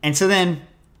 And so then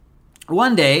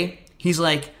one day he's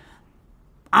like,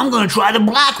 I'm going to try the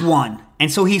black one.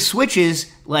 And so he switches,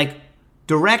 like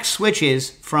direct switches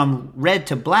from red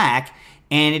to black.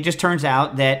 And it just turns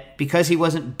out that because he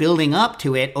wasn't building up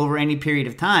to it over any period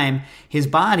of time, his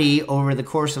body over the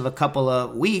course of a couple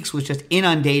of weeks was just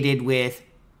inundated with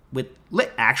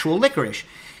actual licorice.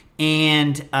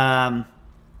 And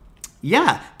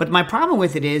yeah, but my problem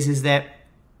with it is that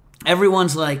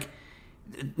everyone's like,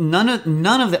 none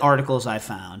of the articles I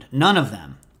found, none of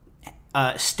them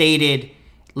stated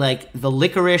like the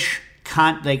licorice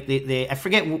like the I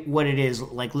forget what it is,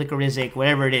 like licorizic,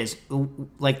 whatever it is,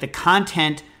 like the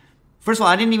content. First of all,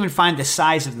 I didn't even find the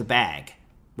size of the bag,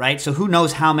 right? So who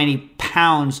knows how many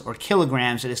pounds or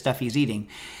kilograms of this stuff he's eating.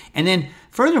 And then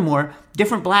furthermore,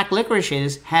 different black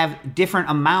licorices have different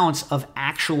amounts of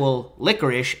actual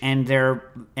licorice and their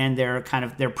kind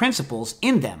of their principles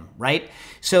in them, right?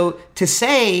 So to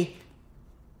say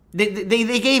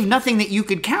they gave nothing that you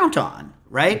could count on,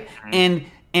 right? And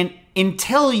And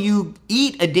until you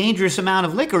eat a dangerous amount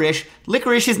of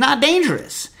licorice is not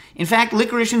dangerous. In fact,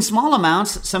 licorice in small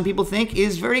amounts, some people think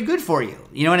is very good for you.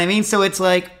 You know what I mean? So it's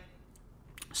like,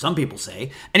 some people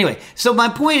say. Anyway, so my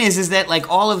point is that like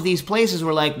all of these places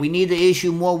were like, we need to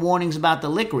issue more warnings about the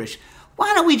licorice.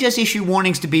 Why don't we just issue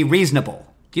warnings to be reasonable?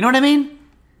 Do you know what I mean?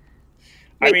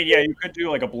 I mean, yeah, you could do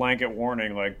like a blanket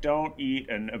warning, like don't eat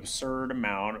an absurd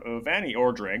amount of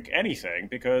or drink anything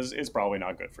because it's probably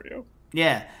not good for you.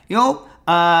 Yeah. You know,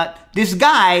 this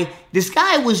guy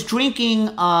was drinking,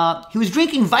 he was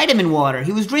drinking vitamin water.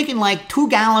 He was drinking like 2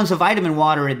 gallons of vitamin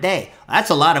water a day. That's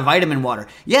a lot of vitamin water.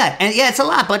 Yeah, it's a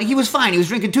lot, but he was fine. He was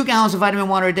drinking 2 gallons of vitamin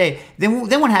water a day.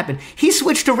 Then what happened? He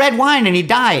switched to red wine and he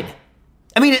died.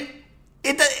 I mean,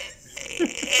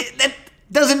 that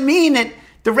doesn't mean that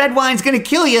the red wine's going to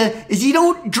kill you. Is you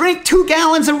don't drink 2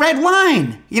 gallons of red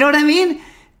wine. You know what I mean?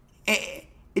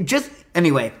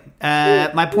 Anyway.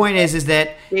 My point is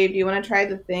that... Dave, do you want to try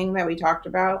the thing that we talked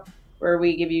about where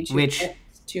we give you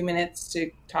 2 minutes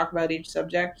to talk about each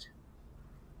subject?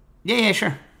 Yeah,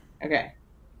 sure. Okay.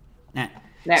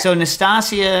 Next. So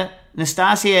Nastasia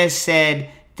said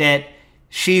that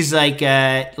she's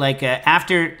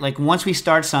after, once we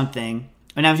start something...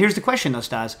 And now here's the question though,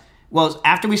 Stas. Well,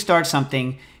 after we start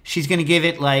something, she's going to give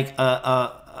it like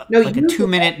a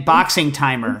 2-minute boxing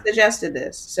timer. You suggested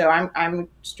this, so I'm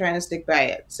just trying to stick by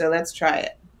it. So let's try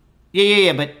it.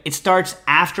 Yeah. But it starts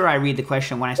after I read the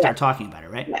question when I start talking about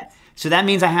it, right? Yes. So that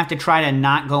means I have to try to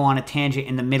not go on a tangent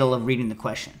in the middle of reading the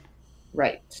question.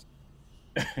 Right.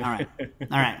 All right.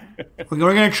 We're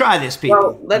going to try this, people.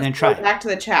 Well, let's go back to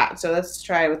the chat. So let's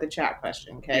try with the chat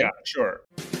question, okay? Yeah, sure.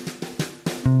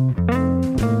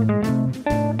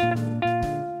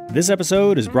 This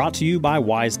episode is brought to you by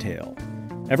Wisetail.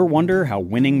 Ever wonder how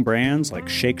winning brands like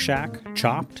Shake Shack,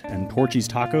 Chopped, and Torchy's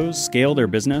Tacos scale their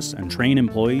business and train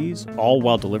employees, all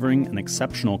while delivering an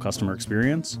exceptional customer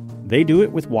experience? They do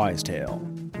it with Wisetail.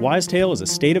 Wisetail is a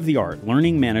state-of-the-art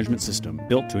learning management system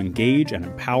built to engage and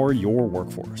empower your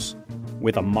workforce.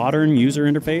 With a modern user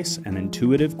interface and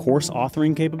intuitive course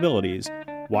authoring capabilities,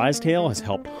 Wisetail has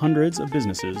helped hundreds of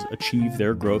businesses achieve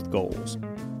their growth goals.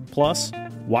 Plus,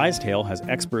 Wisetail has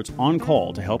experts on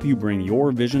call to help you bring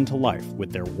your vision to life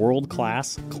with their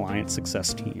world-class client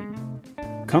success team.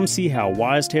 Come see how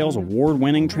Wisetail's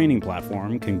award-winning training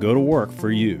platform can go to work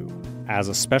for you. As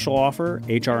a special offer,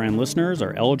 HRN listeners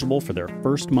are eligible for their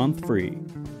first month free.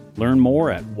 Learn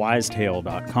more at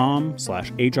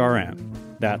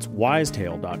wisetail.com/HRN. That's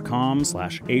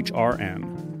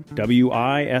wisetail.com/HRN.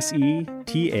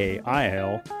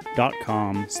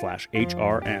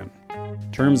 WISETAIL.com/HRN.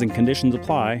 Terms and conditions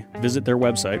apply. Visit their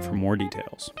website for more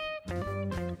details.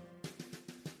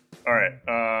 All right.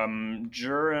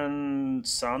 Juran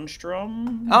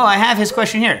Sandstrom? Oh, I have his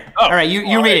question here. Oh, all right,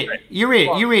 you read it. Right. You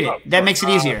read it. That makes it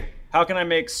easier. How can I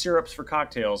make syrups for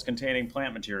cocktails containing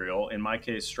plant material, in my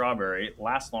case strawberry,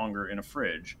 last longer in a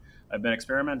fridge? I've been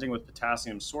experimenting with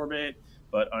potassium sorbate,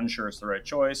 but unsure it's the right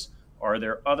choice. Are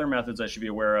there other methods I should be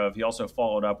aware of? He also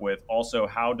followed up with,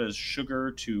 how does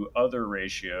sugar to other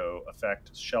ratio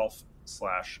affect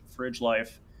shelf/fridge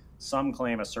life? Some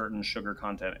claim a certain sugar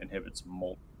content inhibits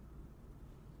mold.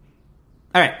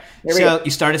 All right. So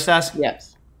you started, Stas?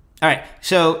 Yes. All right.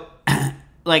 So,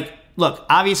 look,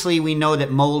 obviously we know that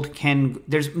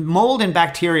there's mold and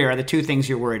bacteria are the two things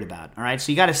you're worried about. All right.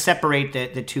 So you got to separate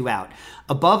the two out.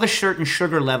 Above a certain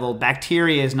sugar level,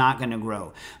 bacteria is not going to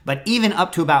grow. But even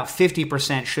up to about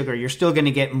 50% sugar, you're still going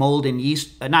to get mold and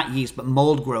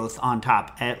mold growth on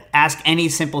top. Ask any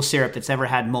simple syrup that's ever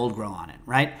had mold grow on it,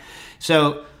 right?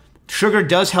 So sugar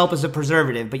does help as a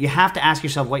preservative, but you have to ask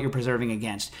yourself what you're preserving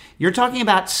against. You're talking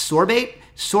about sorbate.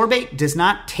 Sorbate does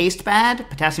not taste bad.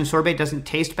 Potassium sorbate doesn't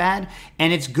taste bad.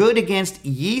 And it's good against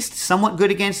yeast, somewhat good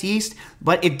against yeast,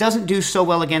 but it doesn't do so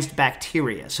well against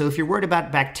bacteria. So if you're worried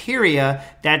about bacteria,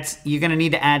 you're going to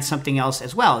need to add something else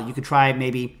as well. You could try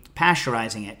maybe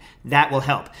pasteurizing it. That will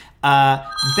help.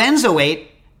 Benzoate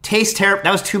tastes terrible.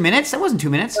 That was 2 minutes? That wasn't 2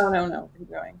 minutes. No. Keep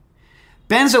going.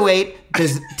 Benzoate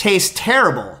tastes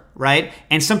terrible. Right?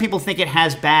 And some people think it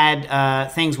has bad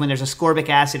things. When there's ascorbic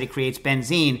acid, it creates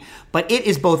benzene. But it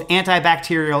is both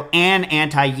antibacterial and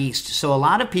anti-yeast. So a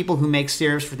lot of people who make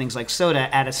syrups for things like soda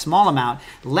add a small amount,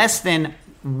 less than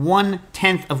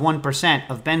 0.1%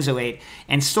 of benzoate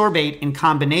and sorbate in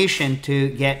combination to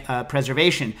get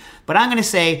preservation. But I'm going to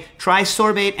say try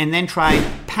sorbate and then try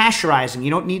pasteurizing. You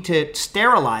don't need to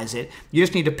sterilize it. You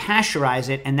just need to pasteurize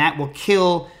it, and that will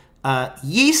kill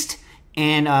yeast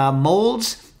and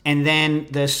molds. And then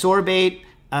the sorbate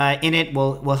in it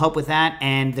will help with that.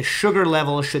 And the sugar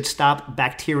level should stop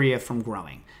bacteria from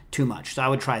growing too much. So I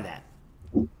would try that.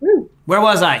 Woo. Where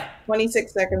was I?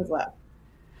 26 seconds left.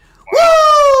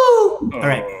 Woo! All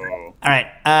right.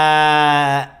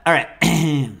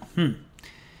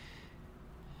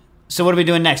 So what are we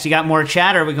doing next? You got more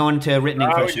chat, or are we going to written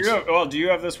in questions? Do you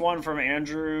have this one from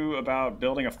Andrew about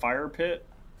building a fire pit?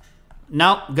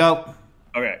 No, go.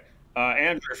 Okay.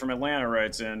 Andrew from Atlanta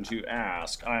writes in to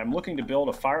ask, I am looking to build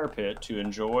a fire pit to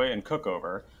enjoy and cook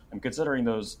over. I'm considering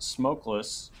those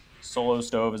smokeless, Solo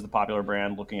Stove is the popular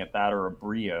brand, looking at that, or a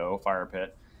B.Y.O. fire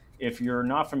pit. If you're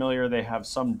not familiar, they have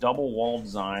some double-wall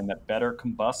design that better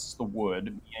combusts the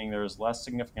wood, meaning there's less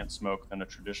significant smoke than a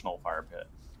traditional fire pit.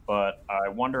 But I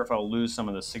wonder if I'll lose some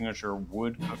of the signature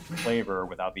wood-cooked flavor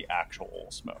without the actual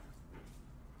smoke.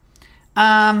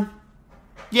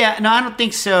 Yeah, no, I don't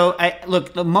think so.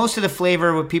 Look, most of the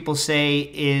flavor, what people say,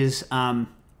 is from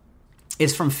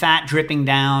fat dripping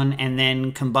down and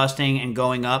then combusting and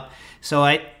going up. So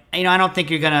I don't think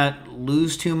you're gonna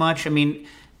lose too much. I mean,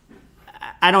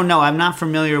 I don't know. I'm not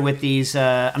familiar with these.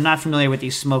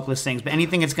 Smokeless things, but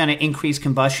anything that's going to increase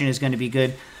combustion is going to be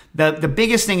good. The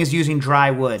biggest thing is using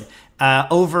dry wood. Up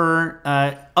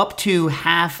to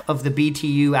half of the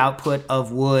BTU output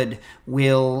of wood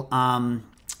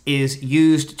is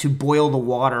used to boil the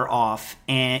water off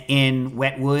in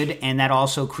wet wood, and that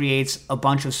also creates a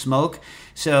bunch of smoke.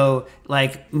 So,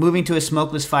 like, moving to a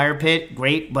smokeless fire pit,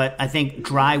 great, but I think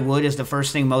dry wood is the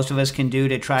first thing most of us can do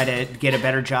to try to get a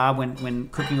better job when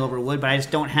cooking over wood, but I just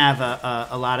don't have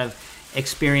a lot of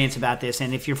experience about this.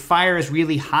 And if your fire is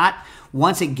really hot,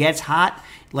 once it gets hot,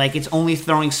 like, it's only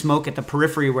throwing smoke at the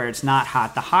periphery where it's not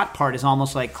hot. The hot part is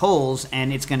almost like coals,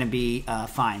 and it's going to be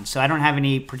fine. So I don't have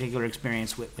any particular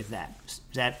experience with that. Is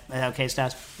that okay,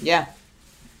 Stas? Yeah.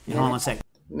 Hold on one second.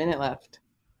 Minute left.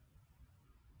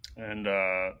 And,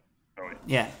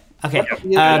 yeah. Okay.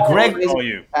 Greg.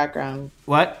 Background.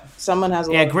 What? Someone has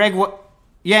a Yeah, Greg,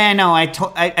 Yeah, no, I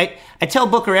tell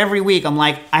Booker every week, I'm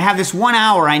like, I have this 1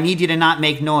 hour, I need you to not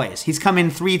make noise. He's come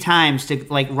in 3 times to,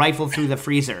 like, rifle through the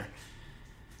freezer.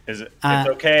 It's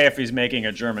okay if he's making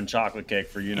a German chocolate cake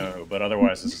for but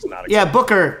otherwise this is not acceptable. Yeah,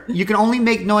 Booker, you can only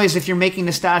make noise if you're making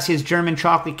Nastasia's German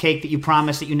chocolate cake that you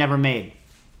promised that you never made.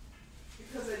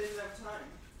 Because I didn't have time.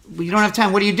 Well, you don't have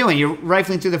time. What are you doing? You're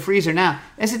rifling through the freezer now.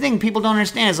 That's the thing people don't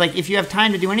understand. It's like, if you have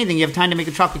time to do anything, you have time to make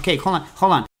a chocolate cake. Hold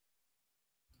on.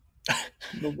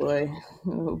 Oh boy.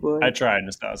 I tried,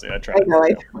 Nastasia. I tried.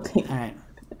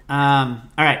 All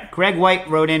right. Greg White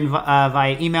wrote in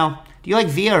via email. Do you like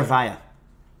via or via?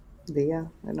 Via.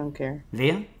 I don't care.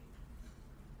 Via?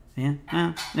 Yeah.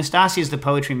 No. Nastasia's the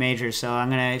poetry major,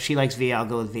 so she likes via. I'll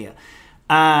go with via.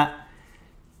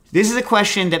 This is a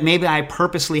question that maybe I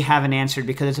purposely haven't answered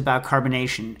because it's about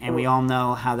carbonation, and we all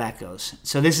know how that goes.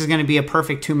 So this is going to be a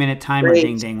perfect 2-minute timer. Great.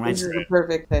 Ding ding, right? This is the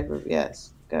perfect type of,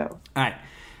 yes. Go. All right.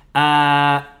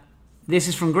 This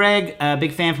is from Greg, a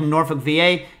big fan from Norfolk,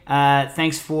 VA.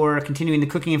 Thanks for continuing the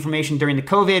cooking information during the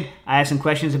COVID. I have some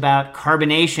questions about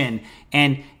carbonation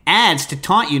and adds to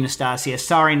taunt you, Nastasia.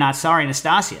 Sorry, not sorry,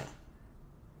 Nastasia.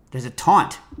 There's a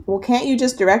taunt. Well, can't you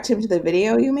just direct him to the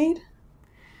video you made?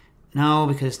 No,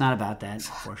 because it's not about that,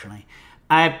 unfortunately.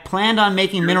 I planned on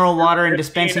making mineral water and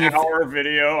dispensing it. 15-hour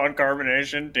video on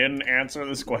carbonation didn't answer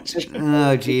this question.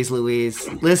 Oh, geez, Louise.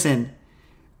 Listen.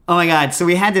 Oh, my God. So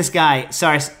we had this guy.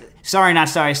 Sorry, not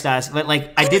sorry, Stas. But,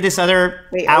 like, I did this other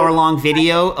hour-long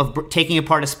video of taking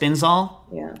apart a Spinzall.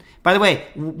 Yeah. By the way,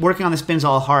 working on the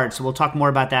Spinzall hard, so we'll talk more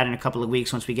about that in a couple of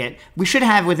weeks once we should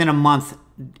have within a month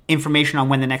information on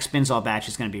when the next Spinzall batch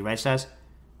is going to be, right, Stas?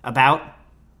 About?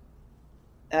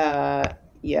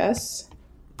 Yes.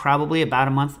 Probably about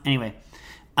a month. Anyway.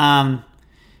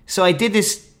 So I did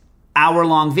this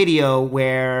hour-long video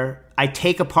where I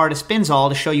take apart a Spinzall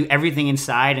to show you everything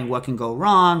inside and what can go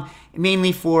wrong,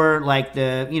 mainly for, like,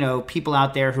 the, people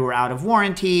out there who are out of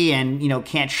warranty and,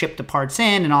 can't ship the parts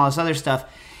in and all this other stuff.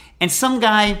 And some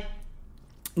guy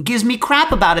gives me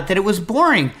crap about it, that it was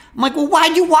boring. I'm like, well,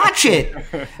 why'd you watch it?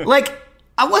 Like,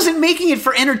 I wasn't making it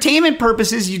for entertainment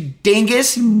purposes, you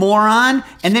dingus, you moron.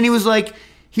 And then he was like,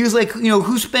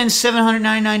 who spends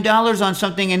 $799 on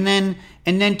something and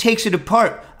then takes it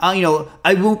apart?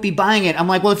 I won't be buying it. I'm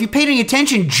like, well, if you paid any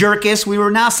attention, jerkus, we were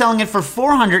now selling it for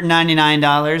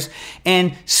 $499.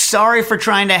 And sorry for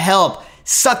trying to help.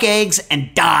 Suck eggs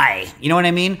and die. You know what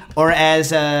I mean? Or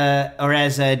as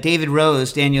David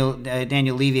Rose, Daniel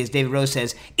Levy, as David Rose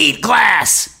says, eat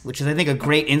glass, which is, I think, a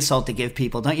great insult to give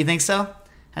people. Don't you think so?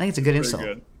 I think it's a good insult.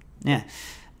 Good. Yeah.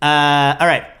 All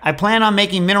right. I plan on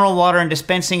making mineral water and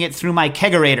dispensing it through my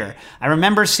kegerator. I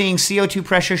remember seeing CO2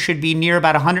 pressure should be near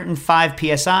about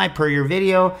 105 psi per your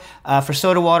video for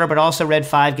soda water, but also read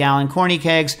 5-gallon corny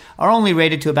kegs are only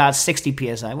rated to about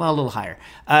 60 psi. Well, a little higher.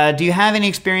 Do you have any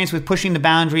experience with pushing the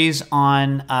boundaries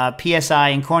on psi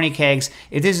in corny kegs?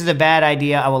 If this is a bad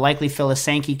idea, I will likely fill a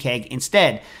Sankey keg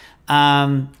instead.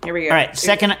 Here we go. All right.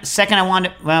 Second, I want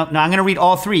to. Well, no, I'm going to read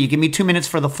all three. You give me 2 minutes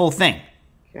for the full thing.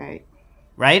 Okay.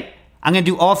 Right? I'm going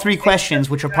to do all three questions,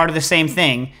 which are part of the same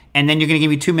thing, and then you're going to give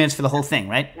me 2 minutes for the whole thing,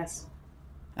 right? Yes.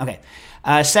 Okay.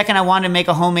 Second, I wanted to make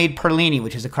a homemade perlini,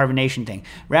 which is a carbonation thing.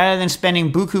 Rather than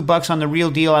spending buku bucks on the real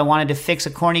deal, I wanted to fix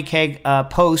a corny keg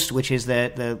post, which is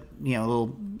the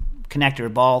little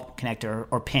connector, ball connector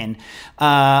or pin,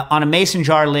 on a mason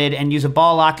jar lid and use a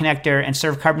ball lock connector and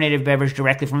serve carbonated beverage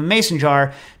directly from a mason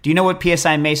jar. Do you know what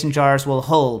PSI mason jars will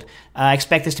hold? I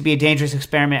expect this to be a dangerous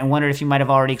experiment and wondered if you might have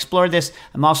already explored this.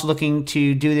 I'm also looking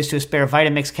to do this to a spare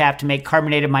Vitamix cap to make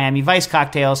carbonated Miami Vice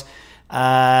cocktails.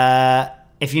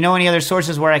 If you know any other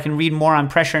sources where I can read more on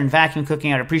pressure and vacuum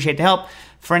cooking, I'd appreciate the help.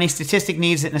 For any statistic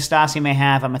needs that Nastasia may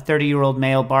have, I'm a 30-year-old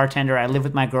male bartender. I live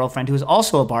with my girlfriend, who is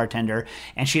also a bartender,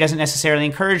 and she doesn't necessarily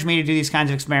encourage me to do these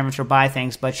kinds of experiments or buy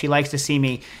things, but she likes to see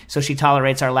me, so she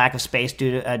tolerates our lack of space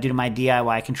due to my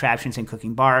DIY contraptions and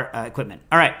cooking bar equipment.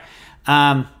 All right.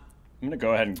 I'm going to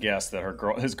go ahead and guess that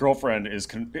his girlfriend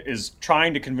is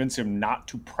trying to convince him not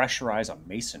to pressurize a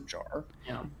mason jar.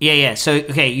 Yeah. So,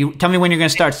 okay, you tell me when you're going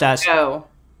to start, Stas. Go.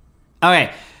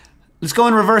 Okay. Let's go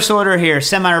in reverse order here,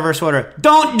 semi-reverse order.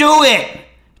 Don't do it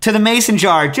to the mason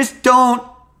jar. Just don't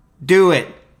do it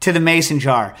to the mason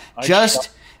jar.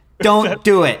 Just don't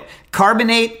do it.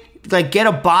 Carbonate, like get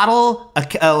a bottle,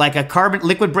 like a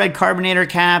liquid bread carbonator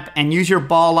cap, and use your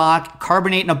ball lock,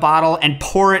 carbonate in a bottle, and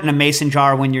pour it in a mason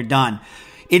jar when you're done.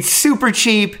 It's super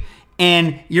cheap,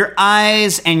 and your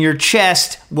eyes and your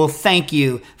chest will thank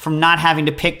you from not having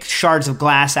to pick shards of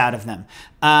glass out of them.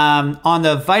 On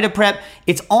the VitaPrep,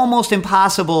 it's almost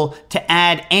impossible to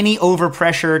add any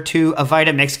overpressure to a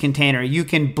Vitamix container. You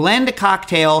can blend a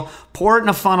cocktail, pour it in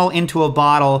a funnel into a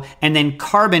bottle, and then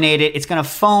carbonate it. It's going to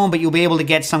foam, but you'll be able to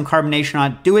get some carbonation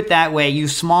on it. Do it that way.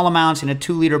 Use small amounts in a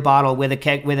 2-liter bottle with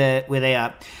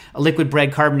a liquid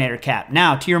bread carbonator cap.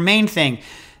 Now, to your main thing.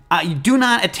 You do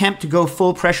not attempt to go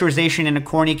full pressurization in a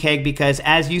corny keg because,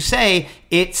 as you say,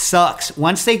 it sucks.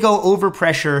 Once they go over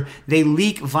pressure, they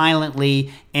leak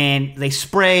violently and they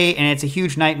spray, and it's a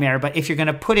huge nightmare. But if you're going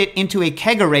to put it into a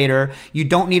kegerator, you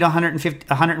don't need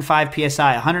 105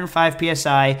 psi. 105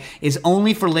 psi is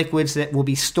only for liquids that will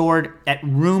be stored at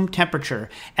room temperature.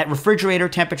 At refrigerator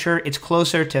temperature, it's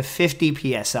closer to 50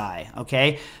 psi.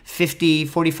 Okay,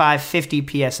 45,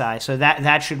 50 psi. So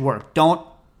that should work. Don't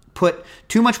put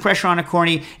too much pressure on a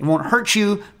corny. It won't hurt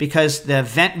you because the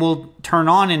vent will turn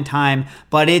on in time,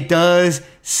 but it does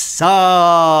suck.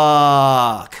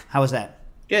 How was that?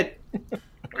 Good.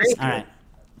 Great. All right.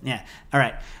 Yeah. All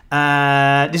right.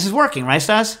 This is working, right,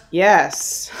 Stas?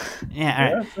 Yes.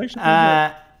 Yeah. All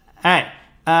right. All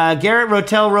right. Garrett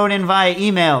Rotel wrote in via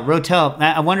email. Rotel,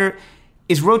 I wonder,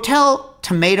 is Rotel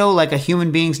tomato like a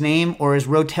human being's name, or does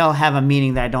Rotel have a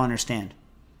meaning that I don't understand?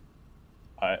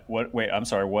 Wait, I'm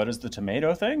sorry. What is the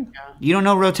tomato thing? You don't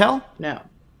know Rotel? No.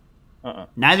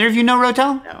 Neither of you know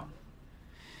Rotel? No.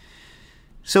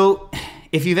 So,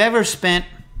 if you've ever spent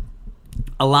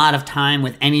a lot of time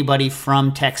with anybody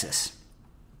from Texas,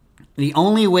 the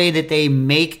only way that they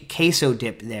make queso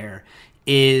dip there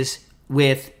is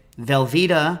with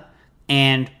Velveeta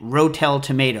and Rotel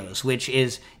tomatoes, which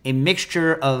is a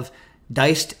mixture of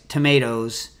diced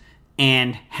tomatoes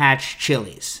and Hatch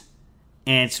chilies.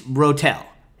 And it's Rotel.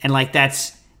 And I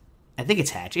think it's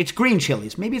Hatch. It's green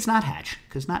chilies. Maybe it's not Hatch,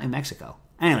 because it's not in Mexico.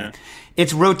 Anyway,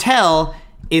 It's Rotel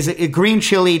is a green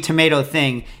chili tomato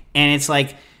thing. And it's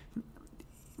like,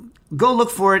 go look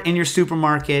for it in your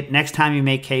supermarket next time you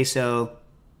make queso.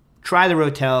 Try the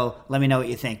Rotel. Let me know what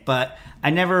you think. But I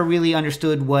never really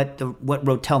understood what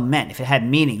Rotel meant, if it had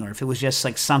meaning or if it was just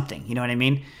like something. You know what I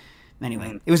mean?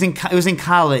 Anyway, it was in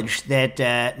college that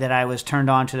I was turned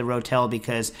on to the Rotel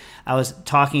because I was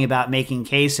talking about making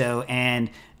queso, and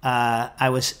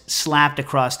I was slapped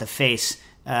across the face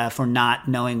for not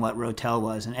knowing what Rotel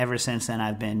was. And ever since then,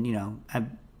 I've been, I've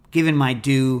given my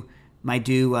due.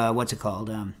 What's it called?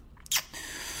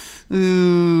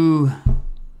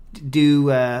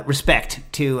 Respect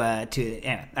to.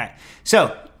 Yeah. All right.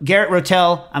 So Garrett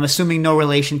Rotel, I'm assuming no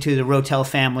relation to the Rotel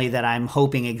family that I'm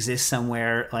hoping exists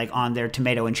somewhere like on their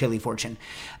tomato and chili fortune.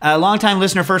 Longtime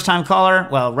listener, first time caller,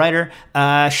 writer,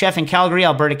 chef in Calgary,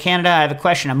 Alberta, Canada. I have a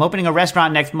question. I'm opening a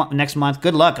restaurant next month.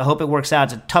 Good luck. I hope it works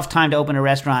out. It's a tough time to open a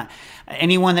restaurant.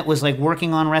 anyone that was like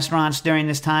working on restaurants during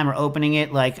this time or opening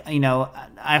it, like, you know,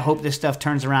 I hope this stuff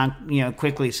turns around, you know,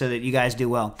 quickly so that you guys do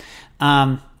well.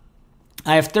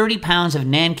 I have 30 pounds of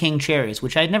Nanking cherries,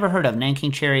 which I'd never heard of.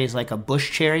 Nanking cherry is like a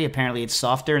bush cherry. Apparently it's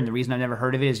softer, and the reason I've never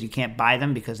heard of it is you can't buy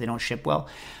them because they don't ship well.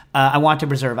 I want to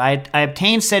preserve. I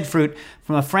obtained said fruit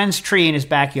from a friend's tree in his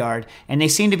backyard, and they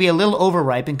seem to be a little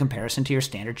overripe in comparison to your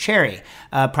standard cherry,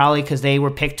 probably because they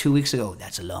were picked 2 weeks ago.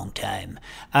 That's a long time.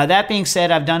 That being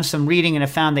said, I've done some reading and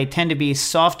have found they tend to be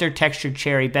softer textured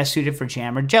cherry, best suited for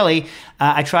jam or jelly.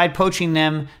 I tried poaching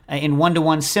them in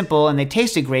 1-to-1 simple, and they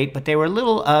tasted great, but they were a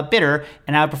little bitter,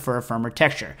 and I would prefer a firmer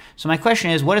texture. So my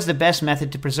question is, what is the best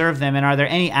method to preserve them, and are there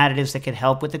any additives that could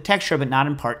help with the texture but not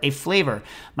impart a flavor?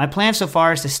 My plan so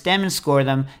far is to stem and score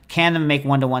them, can them, and make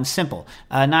 1-to-1 simple.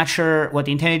 Not sure what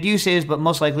the intended use is, but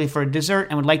most likely for a dessert,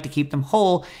 and would like to keep them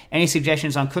whole. Any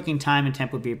suggestions on cooking time and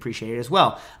temp would be appreciated as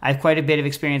well. I have quite a bit of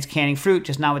experience canning fruit,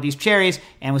 just not with these cherries,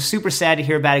 and was super sad to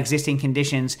hear about existing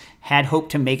conditions. Had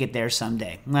hoped to make it there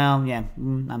someday. Well, yeah,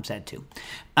 I'm sad too.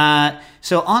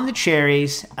 So on the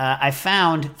cherries, I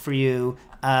found for you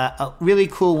a really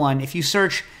cool one. If you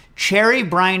search Cherry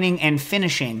Brining and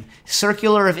Finishing,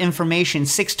 Circular of Information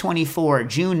 624,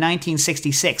 June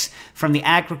 1966, from the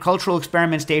Agricultural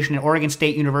Experiment Station at Oregon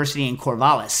State University in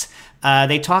Corvallis.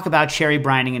 They talk about cherry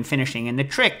brining and finishing, and the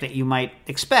trick that you might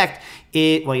expect,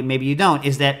 well, maybe you don't,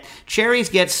 is that cherries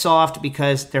get soft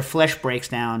because their flesh breaks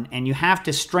down, and you have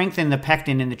to strengthen the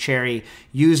pectin in the cherry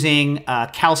using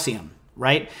calcium,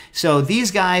 right? So these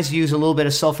guys use a little bit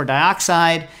of sulfur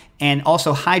dioxide and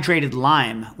also hydrated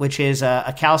lime, which is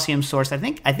a calcium source. I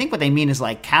think what they mean is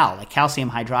like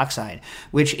calcium hydroxide,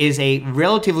 which is a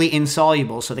relatively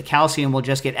insoluble, so the calcium will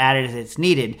just get added as it's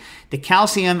needed. The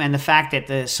calcium and the fact that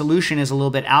the solution is a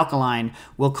little bit alkaline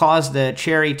will cause the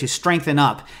cherry to strengthen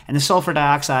up, and the sulfur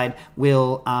dioxide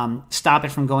will stop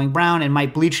it from going brown and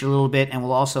might bleach it a little bit, and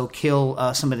will also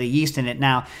kill some of the yeast in it.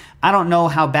 Now, I don't know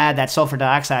how bad that sulfur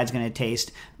dioxide is going to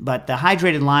taste, but the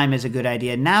hydrated lime is a good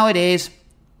idea. Nowadays,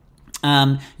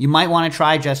 you might want to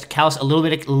try just a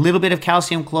little bit of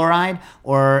calcium chloride,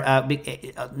 or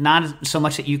not so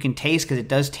much that you can taste, because it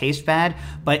does taste bad,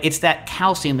 but it's that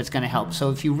calcium that's going to help.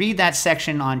 So if you read that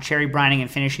section on cherry brining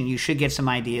and finishing, you should get some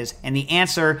ideas. And the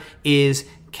answer is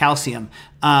calcium.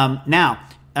 Now,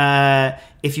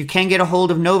 if you can get a hold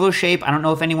of Novo Shape, I don't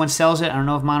know if anyone sells it. I don't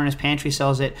know if Modernist Pantry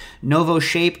sells it. Novo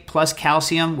Shape plus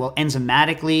calcium will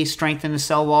enzymatically strengthen the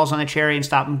cell walls on the cherry and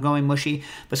stop them going mushy.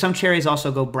 But some cherries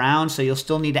also go brown, so you'll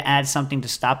still need to add something to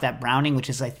stop that browning,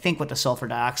 which is, I think, what the sulfur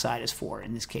dioxide is for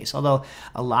in this case. Although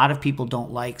a lot of people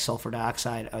don't like sulfur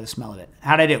dioxide or the smell of it.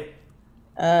 How'd I do?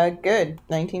 Good.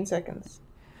 19 seconds.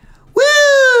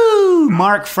 Woo!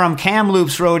 Mark from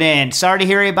Kamloops wrote in. Sorry to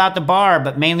hear about the bar,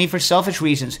 but mainly for selfish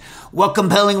reasons. What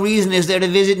compelling reason is there to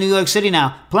visit New York City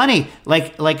now? Plenty.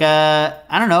 Like I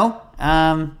don't know.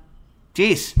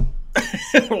 Geez.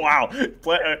 Wow.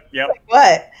 Yep.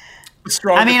 What?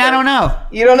 Strong I mean, I don't know.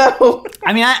 You don't know?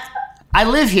 I mean, I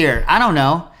live here. I don't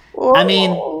know. Whoa. I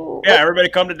mean, yeah, everybody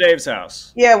come to Dave's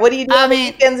house. Yeah, what do you do on the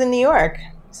weekends in New York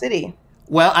City?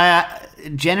 Well,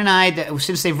 Jen and I,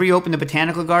 since they've reopened the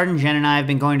Botanical Garden, Jen and I have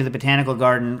been going to the Botanical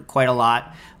Garden quite a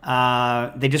lot.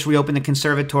 They just reopened the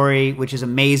conservatory, which is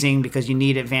amazing because you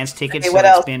need advance tickets, so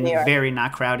it's been very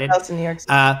not crowded. What else in New York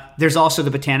City? There's also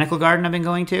the Botanical Garden I've been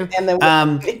going to. And then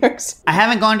New York City? I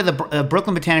haven't gone to the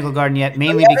Brooklyn Botanical Garden yet,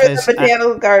 mainly Where because... are the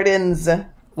Botanical Gardens? Well,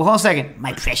 hold on a second.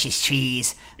 My precious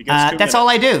trees. That's all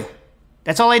I do.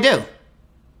 That's all I do.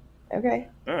 Okay.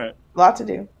 All right. Lot to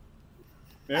do.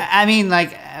 Yeah. I mean,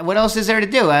 like, what else is there to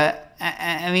do?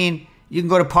 I mean, you can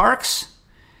go to parks.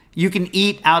 You can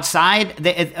eat outside.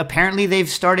 Apparently, they've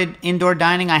started indoor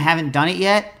dining. I haven't done it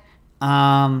yet.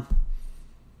 Outdoor.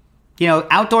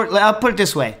 I'll put it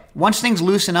this way: once things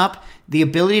loosen up, the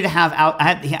ability to have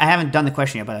I haven't done the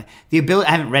question yet, but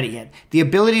I haven't read it yet. The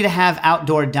ability to have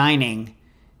outdoor dining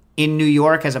in New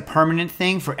York as a permanent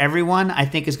thing for everyone, I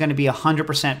think is going to be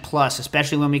 100% plus,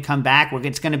 especially when we come back. Where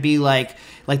it's going to be like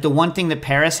the one thing that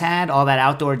Paris had, all that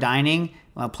outdoor dining,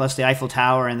 plus the Eiffel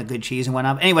Tower and the good cheese and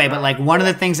whatnot. Anyway, but like one of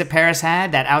the things that Paris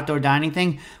had, that outdoor dining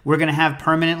thing, we're going to have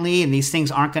permanently, and these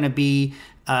things aren't going to be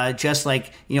just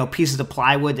like, pieces of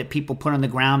plywood that people put on the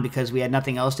ground because we had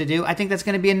nothing else to do. I think that's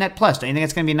going to be a net plus. Don't you think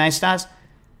that's going to be nice, Stas?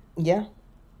 Yeah.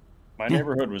 My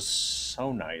neighborhood was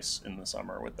so nice in the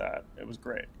summer with that. It was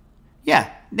great.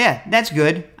 Yeah, that's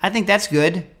good. I think that's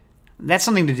good. That's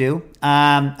something to do.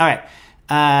 All right.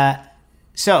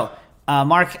 So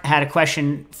Mark had a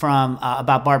question from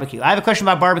about barbecue. I have a question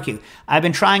about barbecue. I've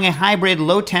been trying a hybrid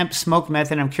low-temp smoke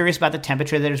method. I'm curious about the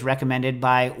temperature that is recommended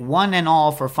by one and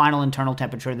all for final internal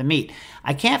temperature of the meat.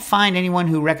 I can't find anyone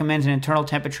who recommends an internal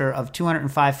temperature of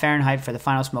 205 Fahrenheit for the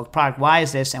final smoked product. Why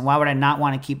is this, and why would I not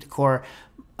want to keep the core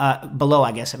below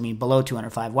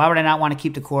 205. Why would I not want to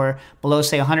keep the core below,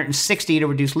 say, 160 to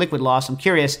reduce liquid loss? I'm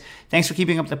curious. Thanks for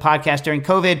keeping up the podcast during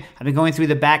COVID. I've been going through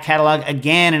the back catalog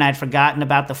again, and I'd forgotten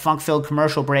about the funk-filled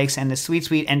commercial breaks and the sweet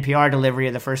NPR delivery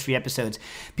of the first few episodes.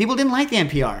 People didn't like the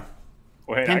NPR.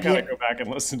 Wait, I gotta go back and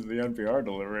listen to the NPR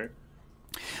delivery.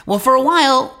 Well, for a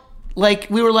while,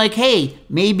 we were like, hey,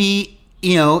 maybe,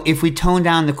 if we toned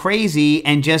down the crazy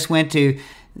and just went to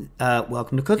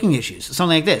welcome to Cooking Issues,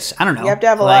 something like this. I don't know. You have to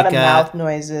have a lot of mouth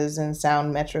noises and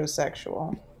sound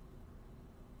metrosexual.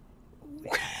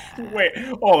 Wait,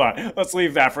 hold on. Let's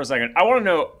leave that for a second. I want to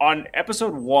know, on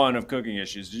episode 1 of Cooking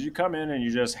Issues, did you come in and you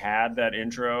just had that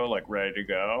intro ready to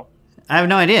go? I have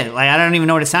no idea. I don't even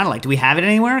know what it sounded like. Do we have it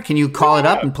anywhere? Can you call it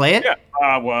up and play it? Yeah.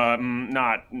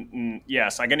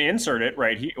 Yes, I can insert it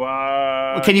right here.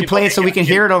 Can you play it so we can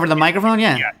hear it over the microphone?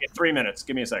 Yeah. Yeah, in 3 minutes.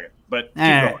 Give me a second. But keep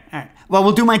going. All right. Well,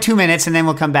 we'll do my 2 minutes and then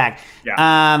we'll come back.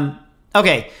 Yeah.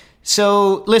 Okay.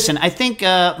 So listen, I think,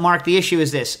 Mark, the issue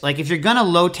is this. If you're going to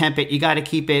low temp it, you got to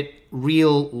keep it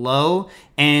real low.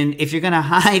 And if you're going to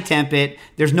high temp it,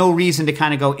 there's no reason to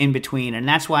kind of go in between. And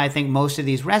that's why I think most of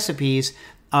these recipes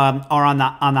are on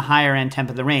the higher end temp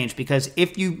of the range, because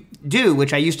if you do,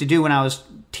 which I used to do when I was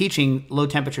teaching low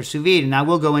temperature sous vide, and I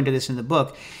will go into this in the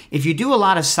book, if you do a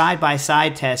lot of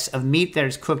side-by-side tests of meat that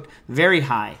is cooked very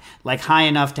high, high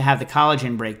enough to have the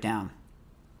collagen break down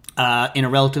in a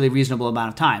relatively reasonable amount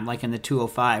of time, like in the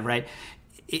 205, right?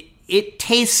 It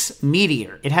tastes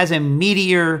meatier. It has a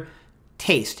meatier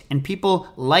taste, and people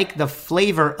like the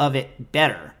flavor of it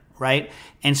better, right?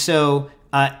 And so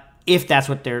if that's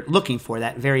what they're looking for,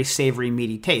 that very savory,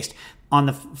 meaty taste. On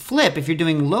the flip, if you're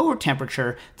doing lower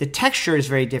temperature, the texture is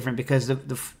very different because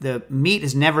the meat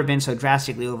has never been so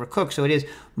drastically overcooked. So it is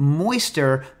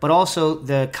moister, but also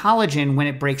the collagen, when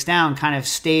it breaks down, kind of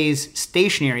stays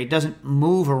stationary. It doesn't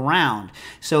move around.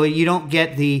 So you don't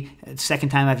get the second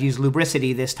time I've used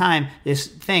lubricity this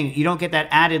thing, you don't get that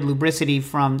added lubricity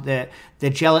from the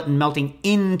gelatin melting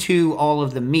into all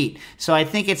of the meat. So I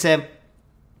think it's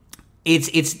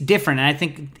different, and I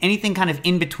think anything kind of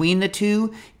in between the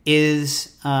two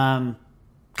is kind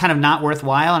of not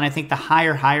worthwhile. And I think the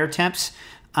higher temps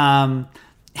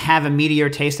have a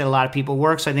meatier taste that a lot of people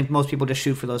work. So I think most people just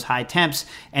shoot for those high temps,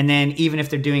 and then even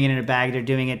if they're doing it in a bag, they're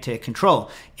doing it to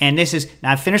control. And this is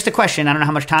now, I've finished the question. I don't know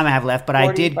how much time I have left, but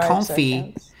I did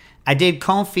confit. I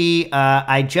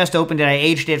just opened it. I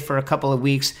aged it for a couple of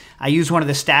weeks. I used one of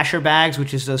the stasher bags,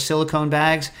 which is those silicone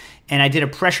bags, and I did a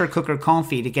pressure cooker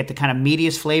confit to get the kind of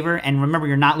meatiest flavor. And remember,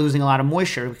 you're not losing a lot of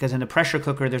moisture because in the pressure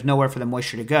cooker, there's nowhere for the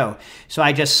moisture to go. So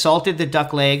I just salted the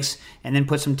duck legs and then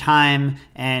put some thyme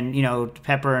and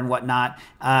pepper and whatnot,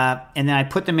 and then I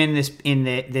put them in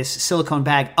this silicone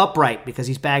bag upright because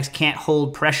these bags can't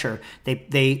hold pressure.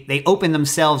 They open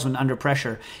themselves when under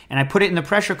pressure. And I put it in the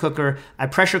pressure cooker. I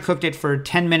pressure cooked it for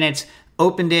 10 minutes,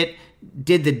 opened it,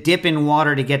 did the dip in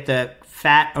water to get the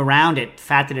fat around it,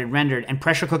 fat that it rendered, and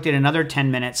pressure cooked it another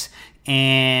 10 minutes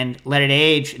and let it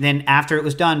age. Then after it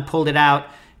was done, pulled it out,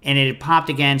 and it had popped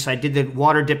again. So I did the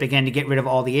water dip again to get rid of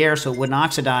all the air so it wouldn't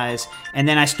oxidize. And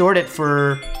then I stored it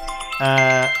for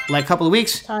a couple of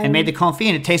weeks and made the confit,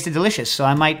 and it tasted delicious. So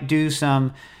I might do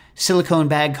some silicone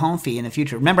bag confit in the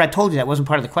future. Remember, I told you that wasn't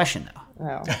part of the question, though.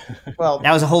 Oh. Well,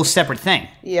 that was a whole separate thing.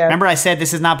 Yeah. Remember I said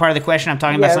this is not part of the question? I'm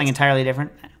talking about something entirely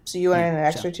different. So you want an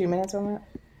extra 2 minutes on that?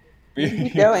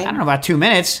 Keep going. I don't know about 2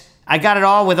 minutes. I got it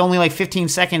all with only 15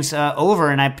 seconds over,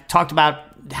 and I talked about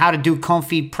how to do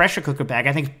confit pressure cooker bag.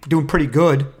 I think doing pretty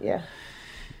good. Yeah.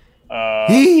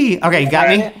 Okay, you got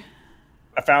me?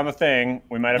 I found the thing.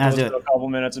 We might have to listen to a couple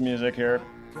minutes of music here.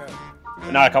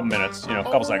 Not a couple minutes, a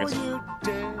couple seconds.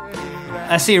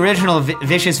 That's the original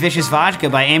Vicious Vicious Vodka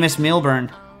by Amos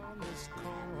Milburn.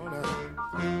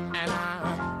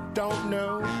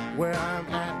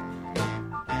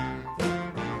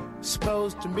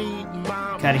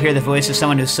 Got to hear the voice of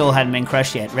someone whose soul hadn't been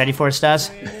crushed yet. Ready for it,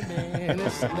 Stas?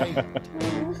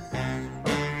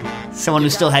 Someone who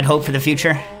still had hope for the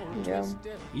future. Yeah.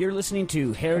 You're listening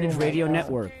to Heritage Radio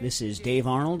Network. This is Dave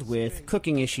Arnold with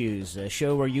Cooking Issues, a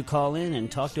show where you call in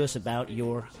and talk to us about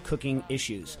your cooking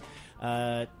issues.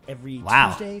 Every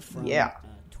Tuesday from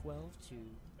 12 to...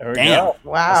 There we go.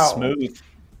 Wow. That's smooth.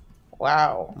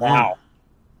 Wow.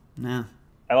 No.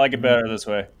 I like it better this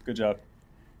way. Good job.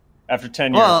 After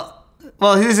 10 years.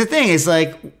 Well, here's the thing. Is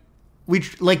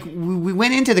we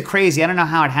went into the crazy. I don't know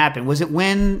how it happened. Was it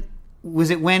when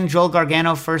Joel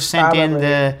Gargano first sent in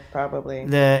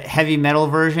the heavy metal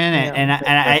version, and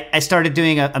I started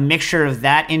doing a mixture of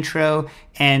that intro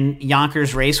and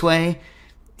Yonkers Raceway,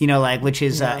 which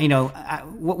is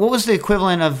what was the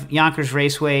equivalent of Yonkers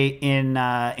Raceway in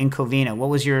Covina? What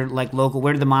was your local?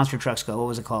 Where did the monster trucks go? What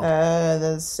was it called?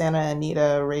 The Santa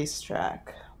Anita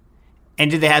Racetrack. And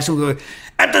did they have some go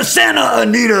at the Santa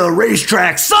Anita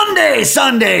Racetrack Sunday?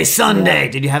 Yeah.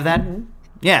 Did you have that? Mm-hmm.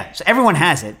 Yeah. So everyone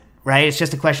has it. Right, it's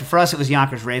just a question. For us, it was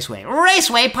Yonkers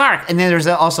Raceway Park, and then there's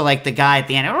also the guy at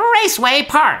the end, Raceway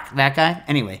Park, that guy.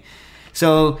 Anyway,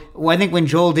 so I think when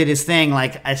Joel did his thing,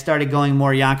 I started going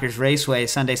more Yonkers Raceway,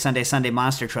 Sunday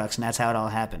monster trucks, and that's how it all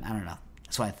happened. I don't know.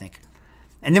 That's what I think.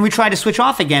 And then we tried to switch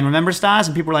off again. Remember, Stas?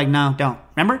 And people were like, "No, don't."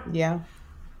 Remember? Yeah.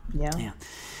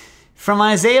 From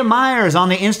Isaiah Myers on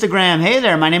the Instagram. Hey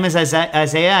there, my name is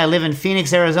Isaiah. I live in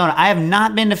Phoenix, Arizona. I have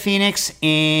not been to Phoenix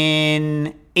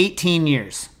in 18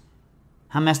 years.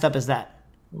 How messed up is that?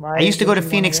 I used to go to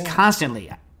Phoenix constantly.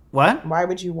 What? Why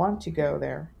would you want to go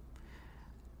there?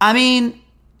 I mean,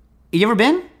 you ever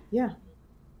been? Yeah.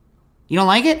 You don't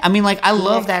like it? I mean, I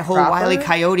love that whole Wile E.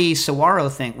 Coyote saguaro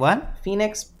thing. What?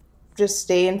 Phoenix, just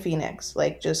stay in Phoenix.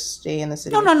 Just stay in the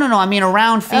city. No. I mean,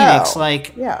 around Phoenix.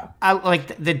 Yeah. I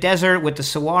like the desert with the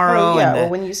saguaro. Oh, yeah. And well,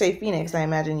 when you say Phoenix, I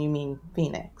imagine you mean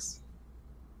Phoenix.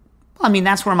 I mean,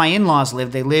 that's where my in-laws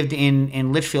lived. They lived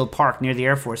in Litchfield Park near the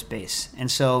Air Force Base.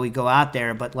 And so we go out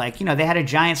there. But, they had a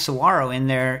giant saguaro in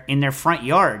their front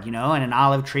yard, and an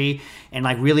olive tree and,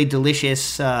 really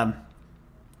delicious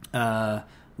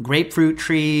grapefruit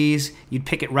trees. You'd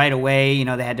pick it right away.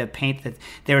 They had to paint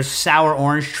there was sour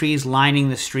orange trees lining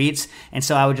the streets. And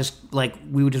so I would just,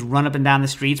 we would just run up and down the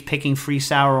streets picking free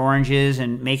sour oranges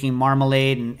and making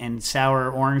marmalade and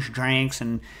sour orange drinks.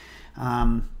 And,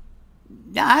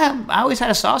 yeah, I always had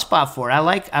a soft spot for it. I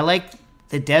like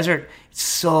the desert. It's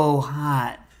so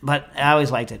hot, but I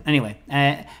always liked it. Anyway,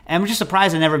 I'm just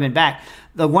surprised I've never been back.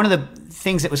 One of the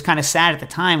things that was kind of sad at the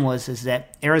time is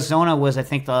that Arizona was, I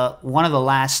think, one of the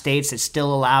last states that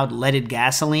still allowed leaded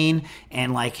gasoline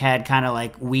and had kind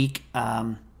of weak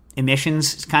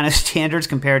emissions kind of standards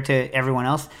compared to everyone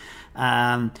else.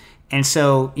 And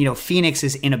so, Phoenix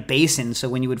is in a basin. So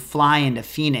when you would fly into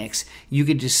Phoenix, you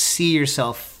could just see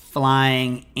yourself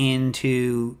flying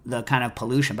into the kind of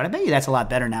pollution. But I bet you that's a lot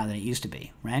better now than it used to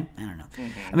be, right? I don't know.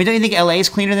 Mm-hmm. I mean, don't you think LA is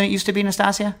cleaner than it used to be,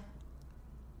 Nastasia?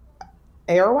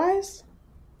 Air-wise?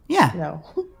 Yeah. No.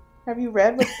 Have you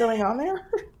read what's going on there?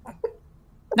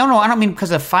 No, I don't mean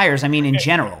because of fires. I mean in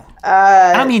general.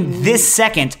 I don't mean this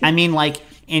second. I mean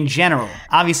in general.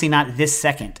 Obviously not this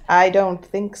second. I don't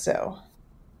think so.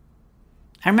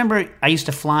 I remember I used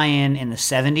to fly in the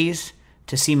 70s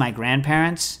to see my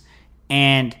grandparents,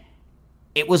 and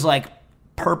it was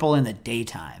purple in the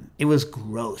daytime. It was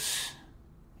gross.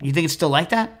 You think it's still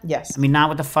like that? Yes. I mean, not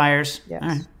with the fires? Yes. All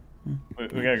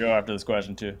right. We got to go after this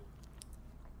question, too.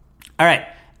 All right.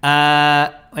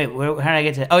 Wait, how did I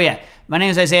get to? Oh, yeah. My name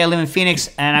is Isaiah. I live in Phoenix,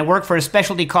 and I work for a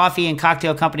specialty coffee and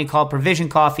cocktail company called Provision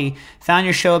Coffee. Found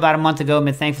your show about a month ago and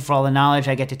been thankful for all the knowledge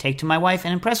I get to take to my wife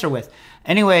and impress her with.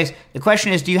 Anyways, the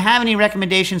question is, do you have any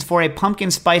recommendations for a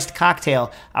pumpkin-spiced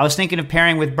cocktail? I was thinking of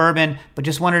pairing with bourbon, but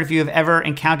just wondered if you have ever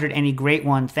encountered any great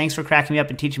one. Thanks for cracking me up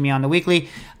and teaching me on the weekly.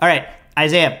 All right,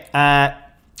 Isaiah.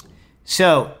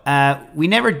 So we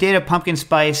never did a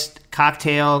pumpkin-spiced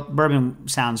cocktail. Bourbon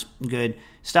sounds good.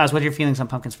 Stas, what are your feelings on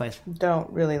pumpkin spice? Don't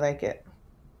really like it.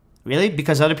 Really?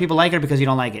 Because other people like it or because you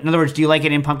don't like it? In other words, do you like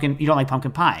it in pumpkin? You don't like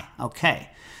pumpkin pie. Okay.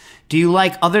 Do you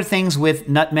like other things with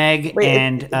nutmeg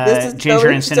and ginger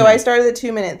and cinnamon? So I started the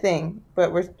 2-minute thing,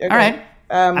 but we're... Okay. All right.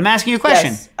 I'm asking you a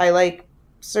question. Yes, I like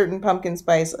certain pumpkin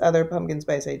spice, other pumpkin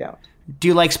spice I don't. Do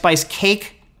you like spice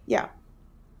cake? Yeah. All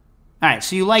right,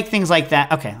 so you like things like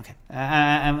that. Okay.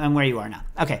 I'm where you are now.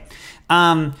 Okay.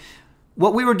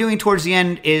 What we were doing towards the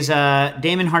end is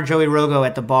Damon Harjoey Rogo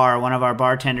at the bar, one of our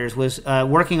bartenders, was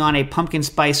working on a pumpkin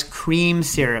spice cream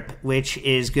syrup, which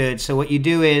is good. So what you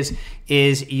do is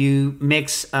you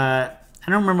mix, I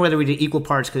don't remember whether we did equal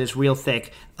parts because it's real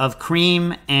thick, of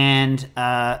cream and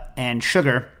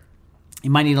sugar. You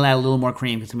might need to add a little more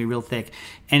cream because it's going to be real thick.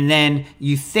 And then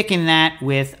you thicken that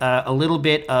with a little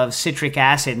bit of citric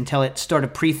acid until it sort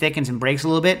of pre-thickens and breaks a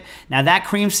little bit. Now that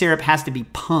cream syrup has to be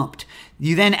pumped.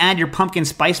 You then add your pumpkin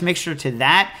spice mixture to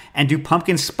that and do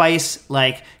pumpkin spice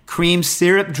cream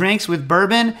syrup drinks with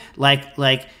bourbon.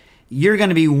 Like you're going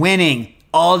to be winning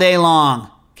all day long,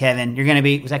 Kevin. You're going to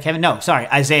be, was that Kevin? No, sorry,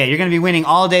 Isaiah. You're going to be winning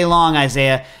all day long,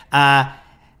 Isaiah.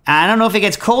 I don't know if it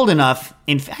gets cold enough.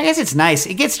 I guess it's nice.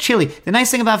 It gets chilly. The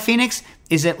nice thing about Phoenix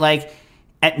is that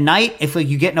at night, if like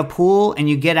you get in a pool and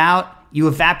you get out, you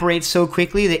evaporate so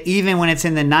quickly that even when it's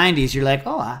in the 90s, you're like,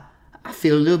 oh, I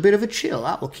feel a little bit of a chill.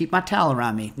 I will keep my towel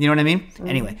around me. You know what I mean? Mm-hmm.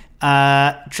 Anyway,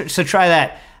 so try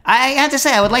that. I have to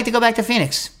say, I would like to go back to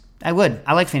Phoenix. I would.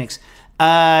 I like Phoenix. Do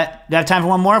I have time for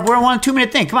one more? We're on a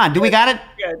 2-minute thing. Come on. Do we got it?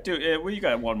 Yeah, well, you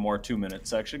got one more 2-minute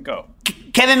section. Go.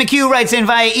 Kevin McHugh writes in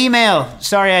via email.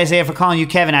 Sorry, Isaiah, for calling you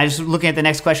Kevin. I was just looking at the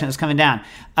next question that's coming down.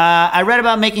 I read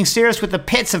about making syrups with the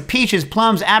pits of peaches,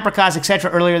 plums, apricots, etc.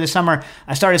 earlier this summer.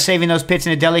 I started saving those pits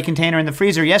in a deli container in the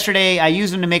freezer. Yesterday, I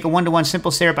used them to make a 1-to-1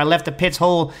 simple syrup. I left the pits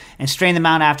whole and strained them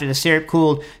out after the syrup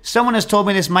cooled. Someone has told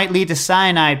me this might lead to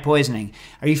cyanide poisoning.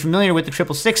 Are you familiar with the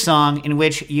 666 song in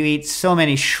which you eat so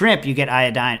many shrimp you get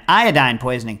iodine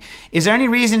poisoning? Is there any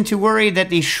reason to worry that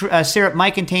the syrup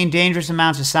might contain dangerous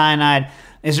amounts of cyanide?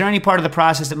 Is there any part of the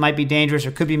process that might be dangerous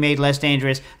or could be made less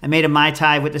dangerous? I made a Mai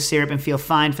Tai with the syrup and feel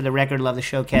fine. For the record, love the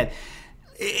show, Kev.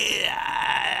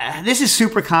 This is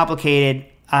super complicated.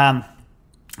 I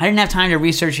didn't have time to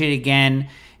research it again.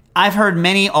 I've heard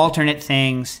many alternate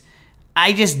things.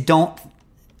 I just don't...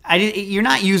 you're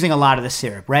not using a lot of the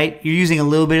syrup, right? You're using a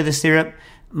little bit of the syrup.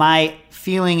 My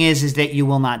feeling is that you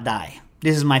will not die.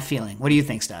 This is my feeling. What do you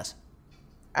think, Stas?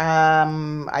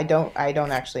 I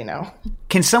don't actually know.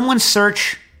 Can someone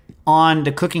search on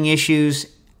the cooking issues?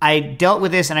 I dealt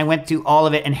with this and I went through all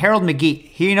of it. And Harold McGee,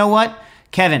 here, you know what,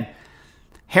 Kevin?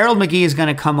 Harold McGee is going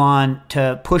to come on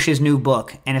to push his new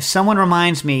book. And if someone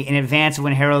reminds me in advance of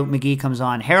when Harold McGee comes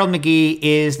on, Harold McGee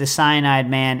is the cyanide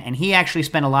man, and he actually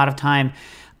spent a lot of time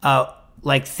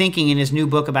thinking in his new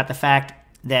book about the fact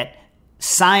that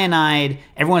cyanide,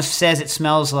 everyone says it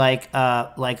smells like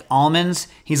almonds.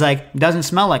 He's like, doesn't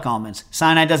smell like almonds.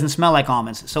 Cyanide doesn't smell like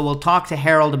almonds. So we'll talk to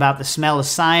Harold about the smell of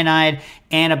cyanide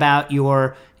and about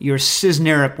your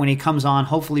Cisnirip when he comes on,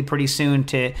 hopefully pretty soon,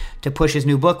 to push his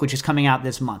new book, which is coming out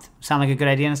this month. Sound like a good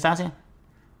idea, Anastasia?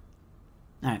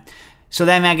 All right. So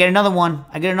then I get another one.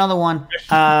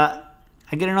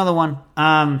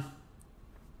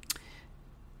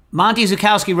 Monty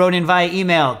Zukowski wrote in via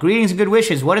email, greetings and good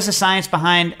wishes. What is the science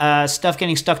behind stuff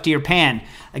getting stuck to your pan?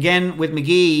 Again, with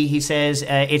McGee, he says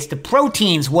it's the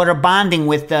proteins what are bonding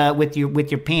with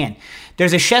your pan.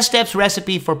 There's a Chef Steps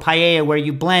recipe for paella where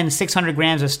you blend 600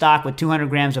 grams of stock with 200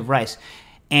 grams of rice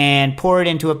and pour it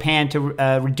into a pan to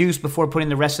reduce before putting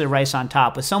the rest of the rice on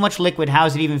top. With so much liquid, how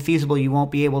is it even feasible you will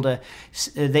be able to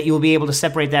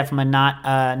separate that from a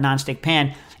non-stick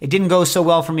pan? It didn't go so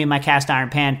well for me in my cast iron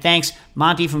pan. Thanks,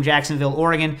 Monty from Jacksonville,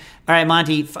 Oregon. All right,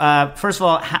 Monty, first of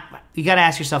all, you got to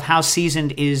ask yourself, how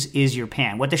seasoned is your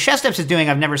pan? What the Chef Steps is doing,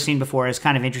 I've never seen before, is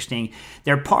kind of interesting.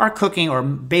 They're par cooking, or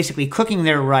basically cooking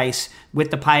their rice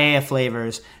with the paella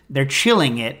flavors. They're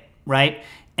chilling it, right?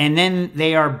 And then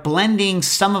they are blending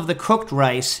some of the cooked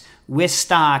rice with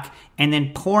stock and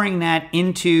then pouring that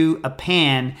into a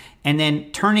pan and then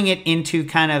turning it into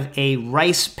kind of a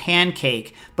rice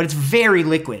pancake, but it's very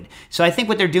liquid. So I think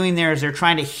what they're doing there is they're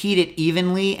trying to heat it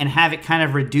evenly and have it kind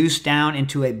of reduced down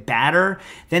into a batter.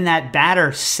 Then that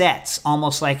batter sets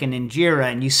almost like an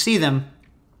injera, and you see them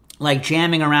like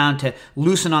jamming around to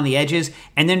loosen on the edges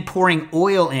and then pouring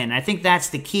oil in. I think that's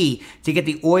the key, to get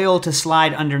the oil to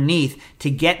slide underneath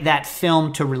to get that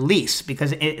film to release,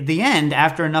 because at the end,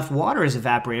 after enough water is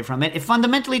evaporated from it, it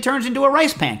fundamentally turns into a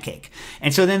rice pancake.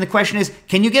 And so then the question is,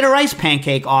 can you get a rice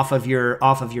pancake off of your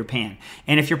pan?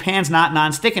 And if your pan's not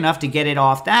non-stick enough to get it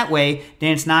off that way,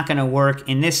 then it's not going to work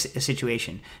in this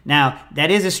situation. Now,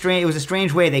 it was a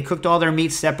strange way. They cooked all their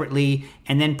meats separately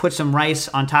and then put some rice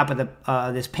on top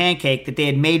of this pancake that they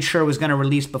had made sure was going to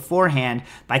release beforehand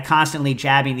by constantly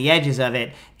jabbing the edges of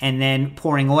it and then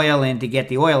pouring oil in to get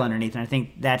the oil underneath. And I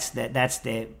think that's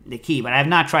the key. But I have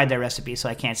not tried their recipe, so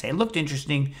I can't say. It looked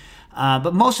interesting.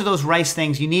 But most of those rice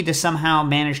things, you need to somehow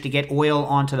manage to get oil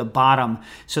onto the bottom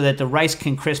so that the rice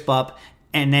can crisp up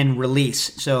and then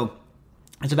release. So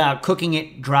it's about cooking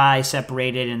it dry,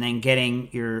 separated, and then getting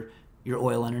your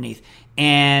oil underneath.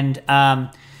 And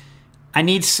I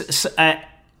need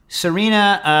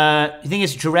Serena. You think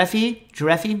it's Jarefi?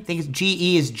 Jarefi? I think it's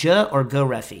G-E is J or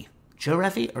Garefi?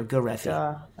 Jarefi or Garefi?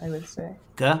 I would say.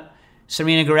 Ga?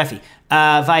 Serena Garefi.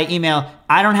 Via email.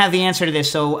 I don't have the answer to this,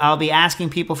 so I'll be asking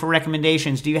people for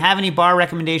recommendations. Do you have any bar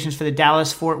recommendations for the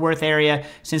Dallas-Fort Worth area?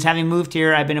 Since having moved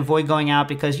here, I've been avoiding going out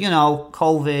because,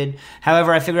 COVID.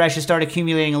 However, I figured I should start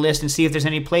accumulating a list and see if there's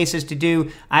any places to do.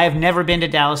 I have never been to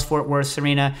Dallas-Fort Worth,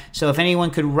 Serena, so if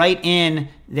anyone could write in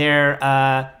their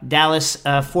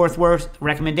Dallas-Fort Worth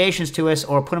recommendations to us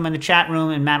or put them in the chat room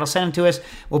and Matt will send them to us,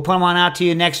 we'll put them on out to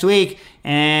you next week,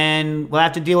 and we'll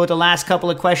have to deal with the last couple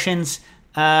of questions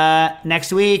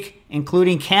next week,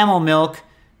 including camel milk.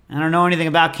 I don't know anything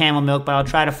about camel milk, but I'll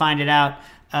try to find it out.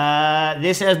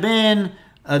 This has been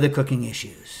The Cooking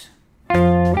Issues.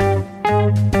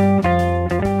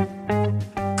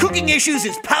 Cooking Issues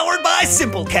is powered by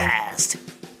Simplecast.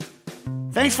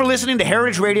 Thanks for listening to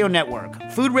Heritage Radio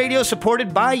Network, food radio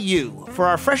supported by you. For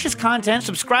our freshest content,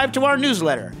 subscribe to our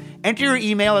newsletter. Enter your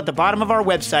email at the bottom of our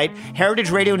website,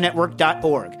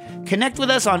 heritageradionetwork.org. Connect with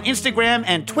us on Instagram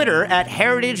and Twitter at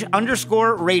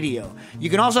heritage_radio. You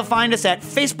can also find us at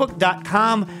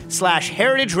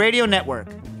facebook.com/Heritage Radio Network.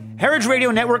 Heritage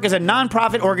Radio Network is a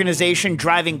nonprofit organization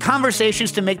driving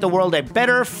conversations to make the world a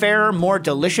better, fairer, more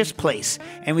delicious place.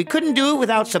 And we couldn't do it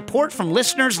without support from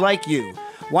listeners like you.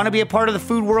 Want to be a part of the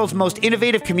food world's most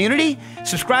innovative community?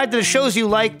 Subscribe to the shows you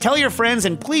like, tell your friends,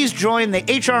 and please join the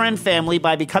HRN family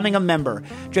by becoming a member.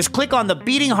 Just click on the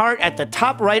beating heart at the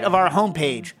top right of our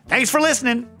homepage. Thanks for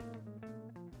listening.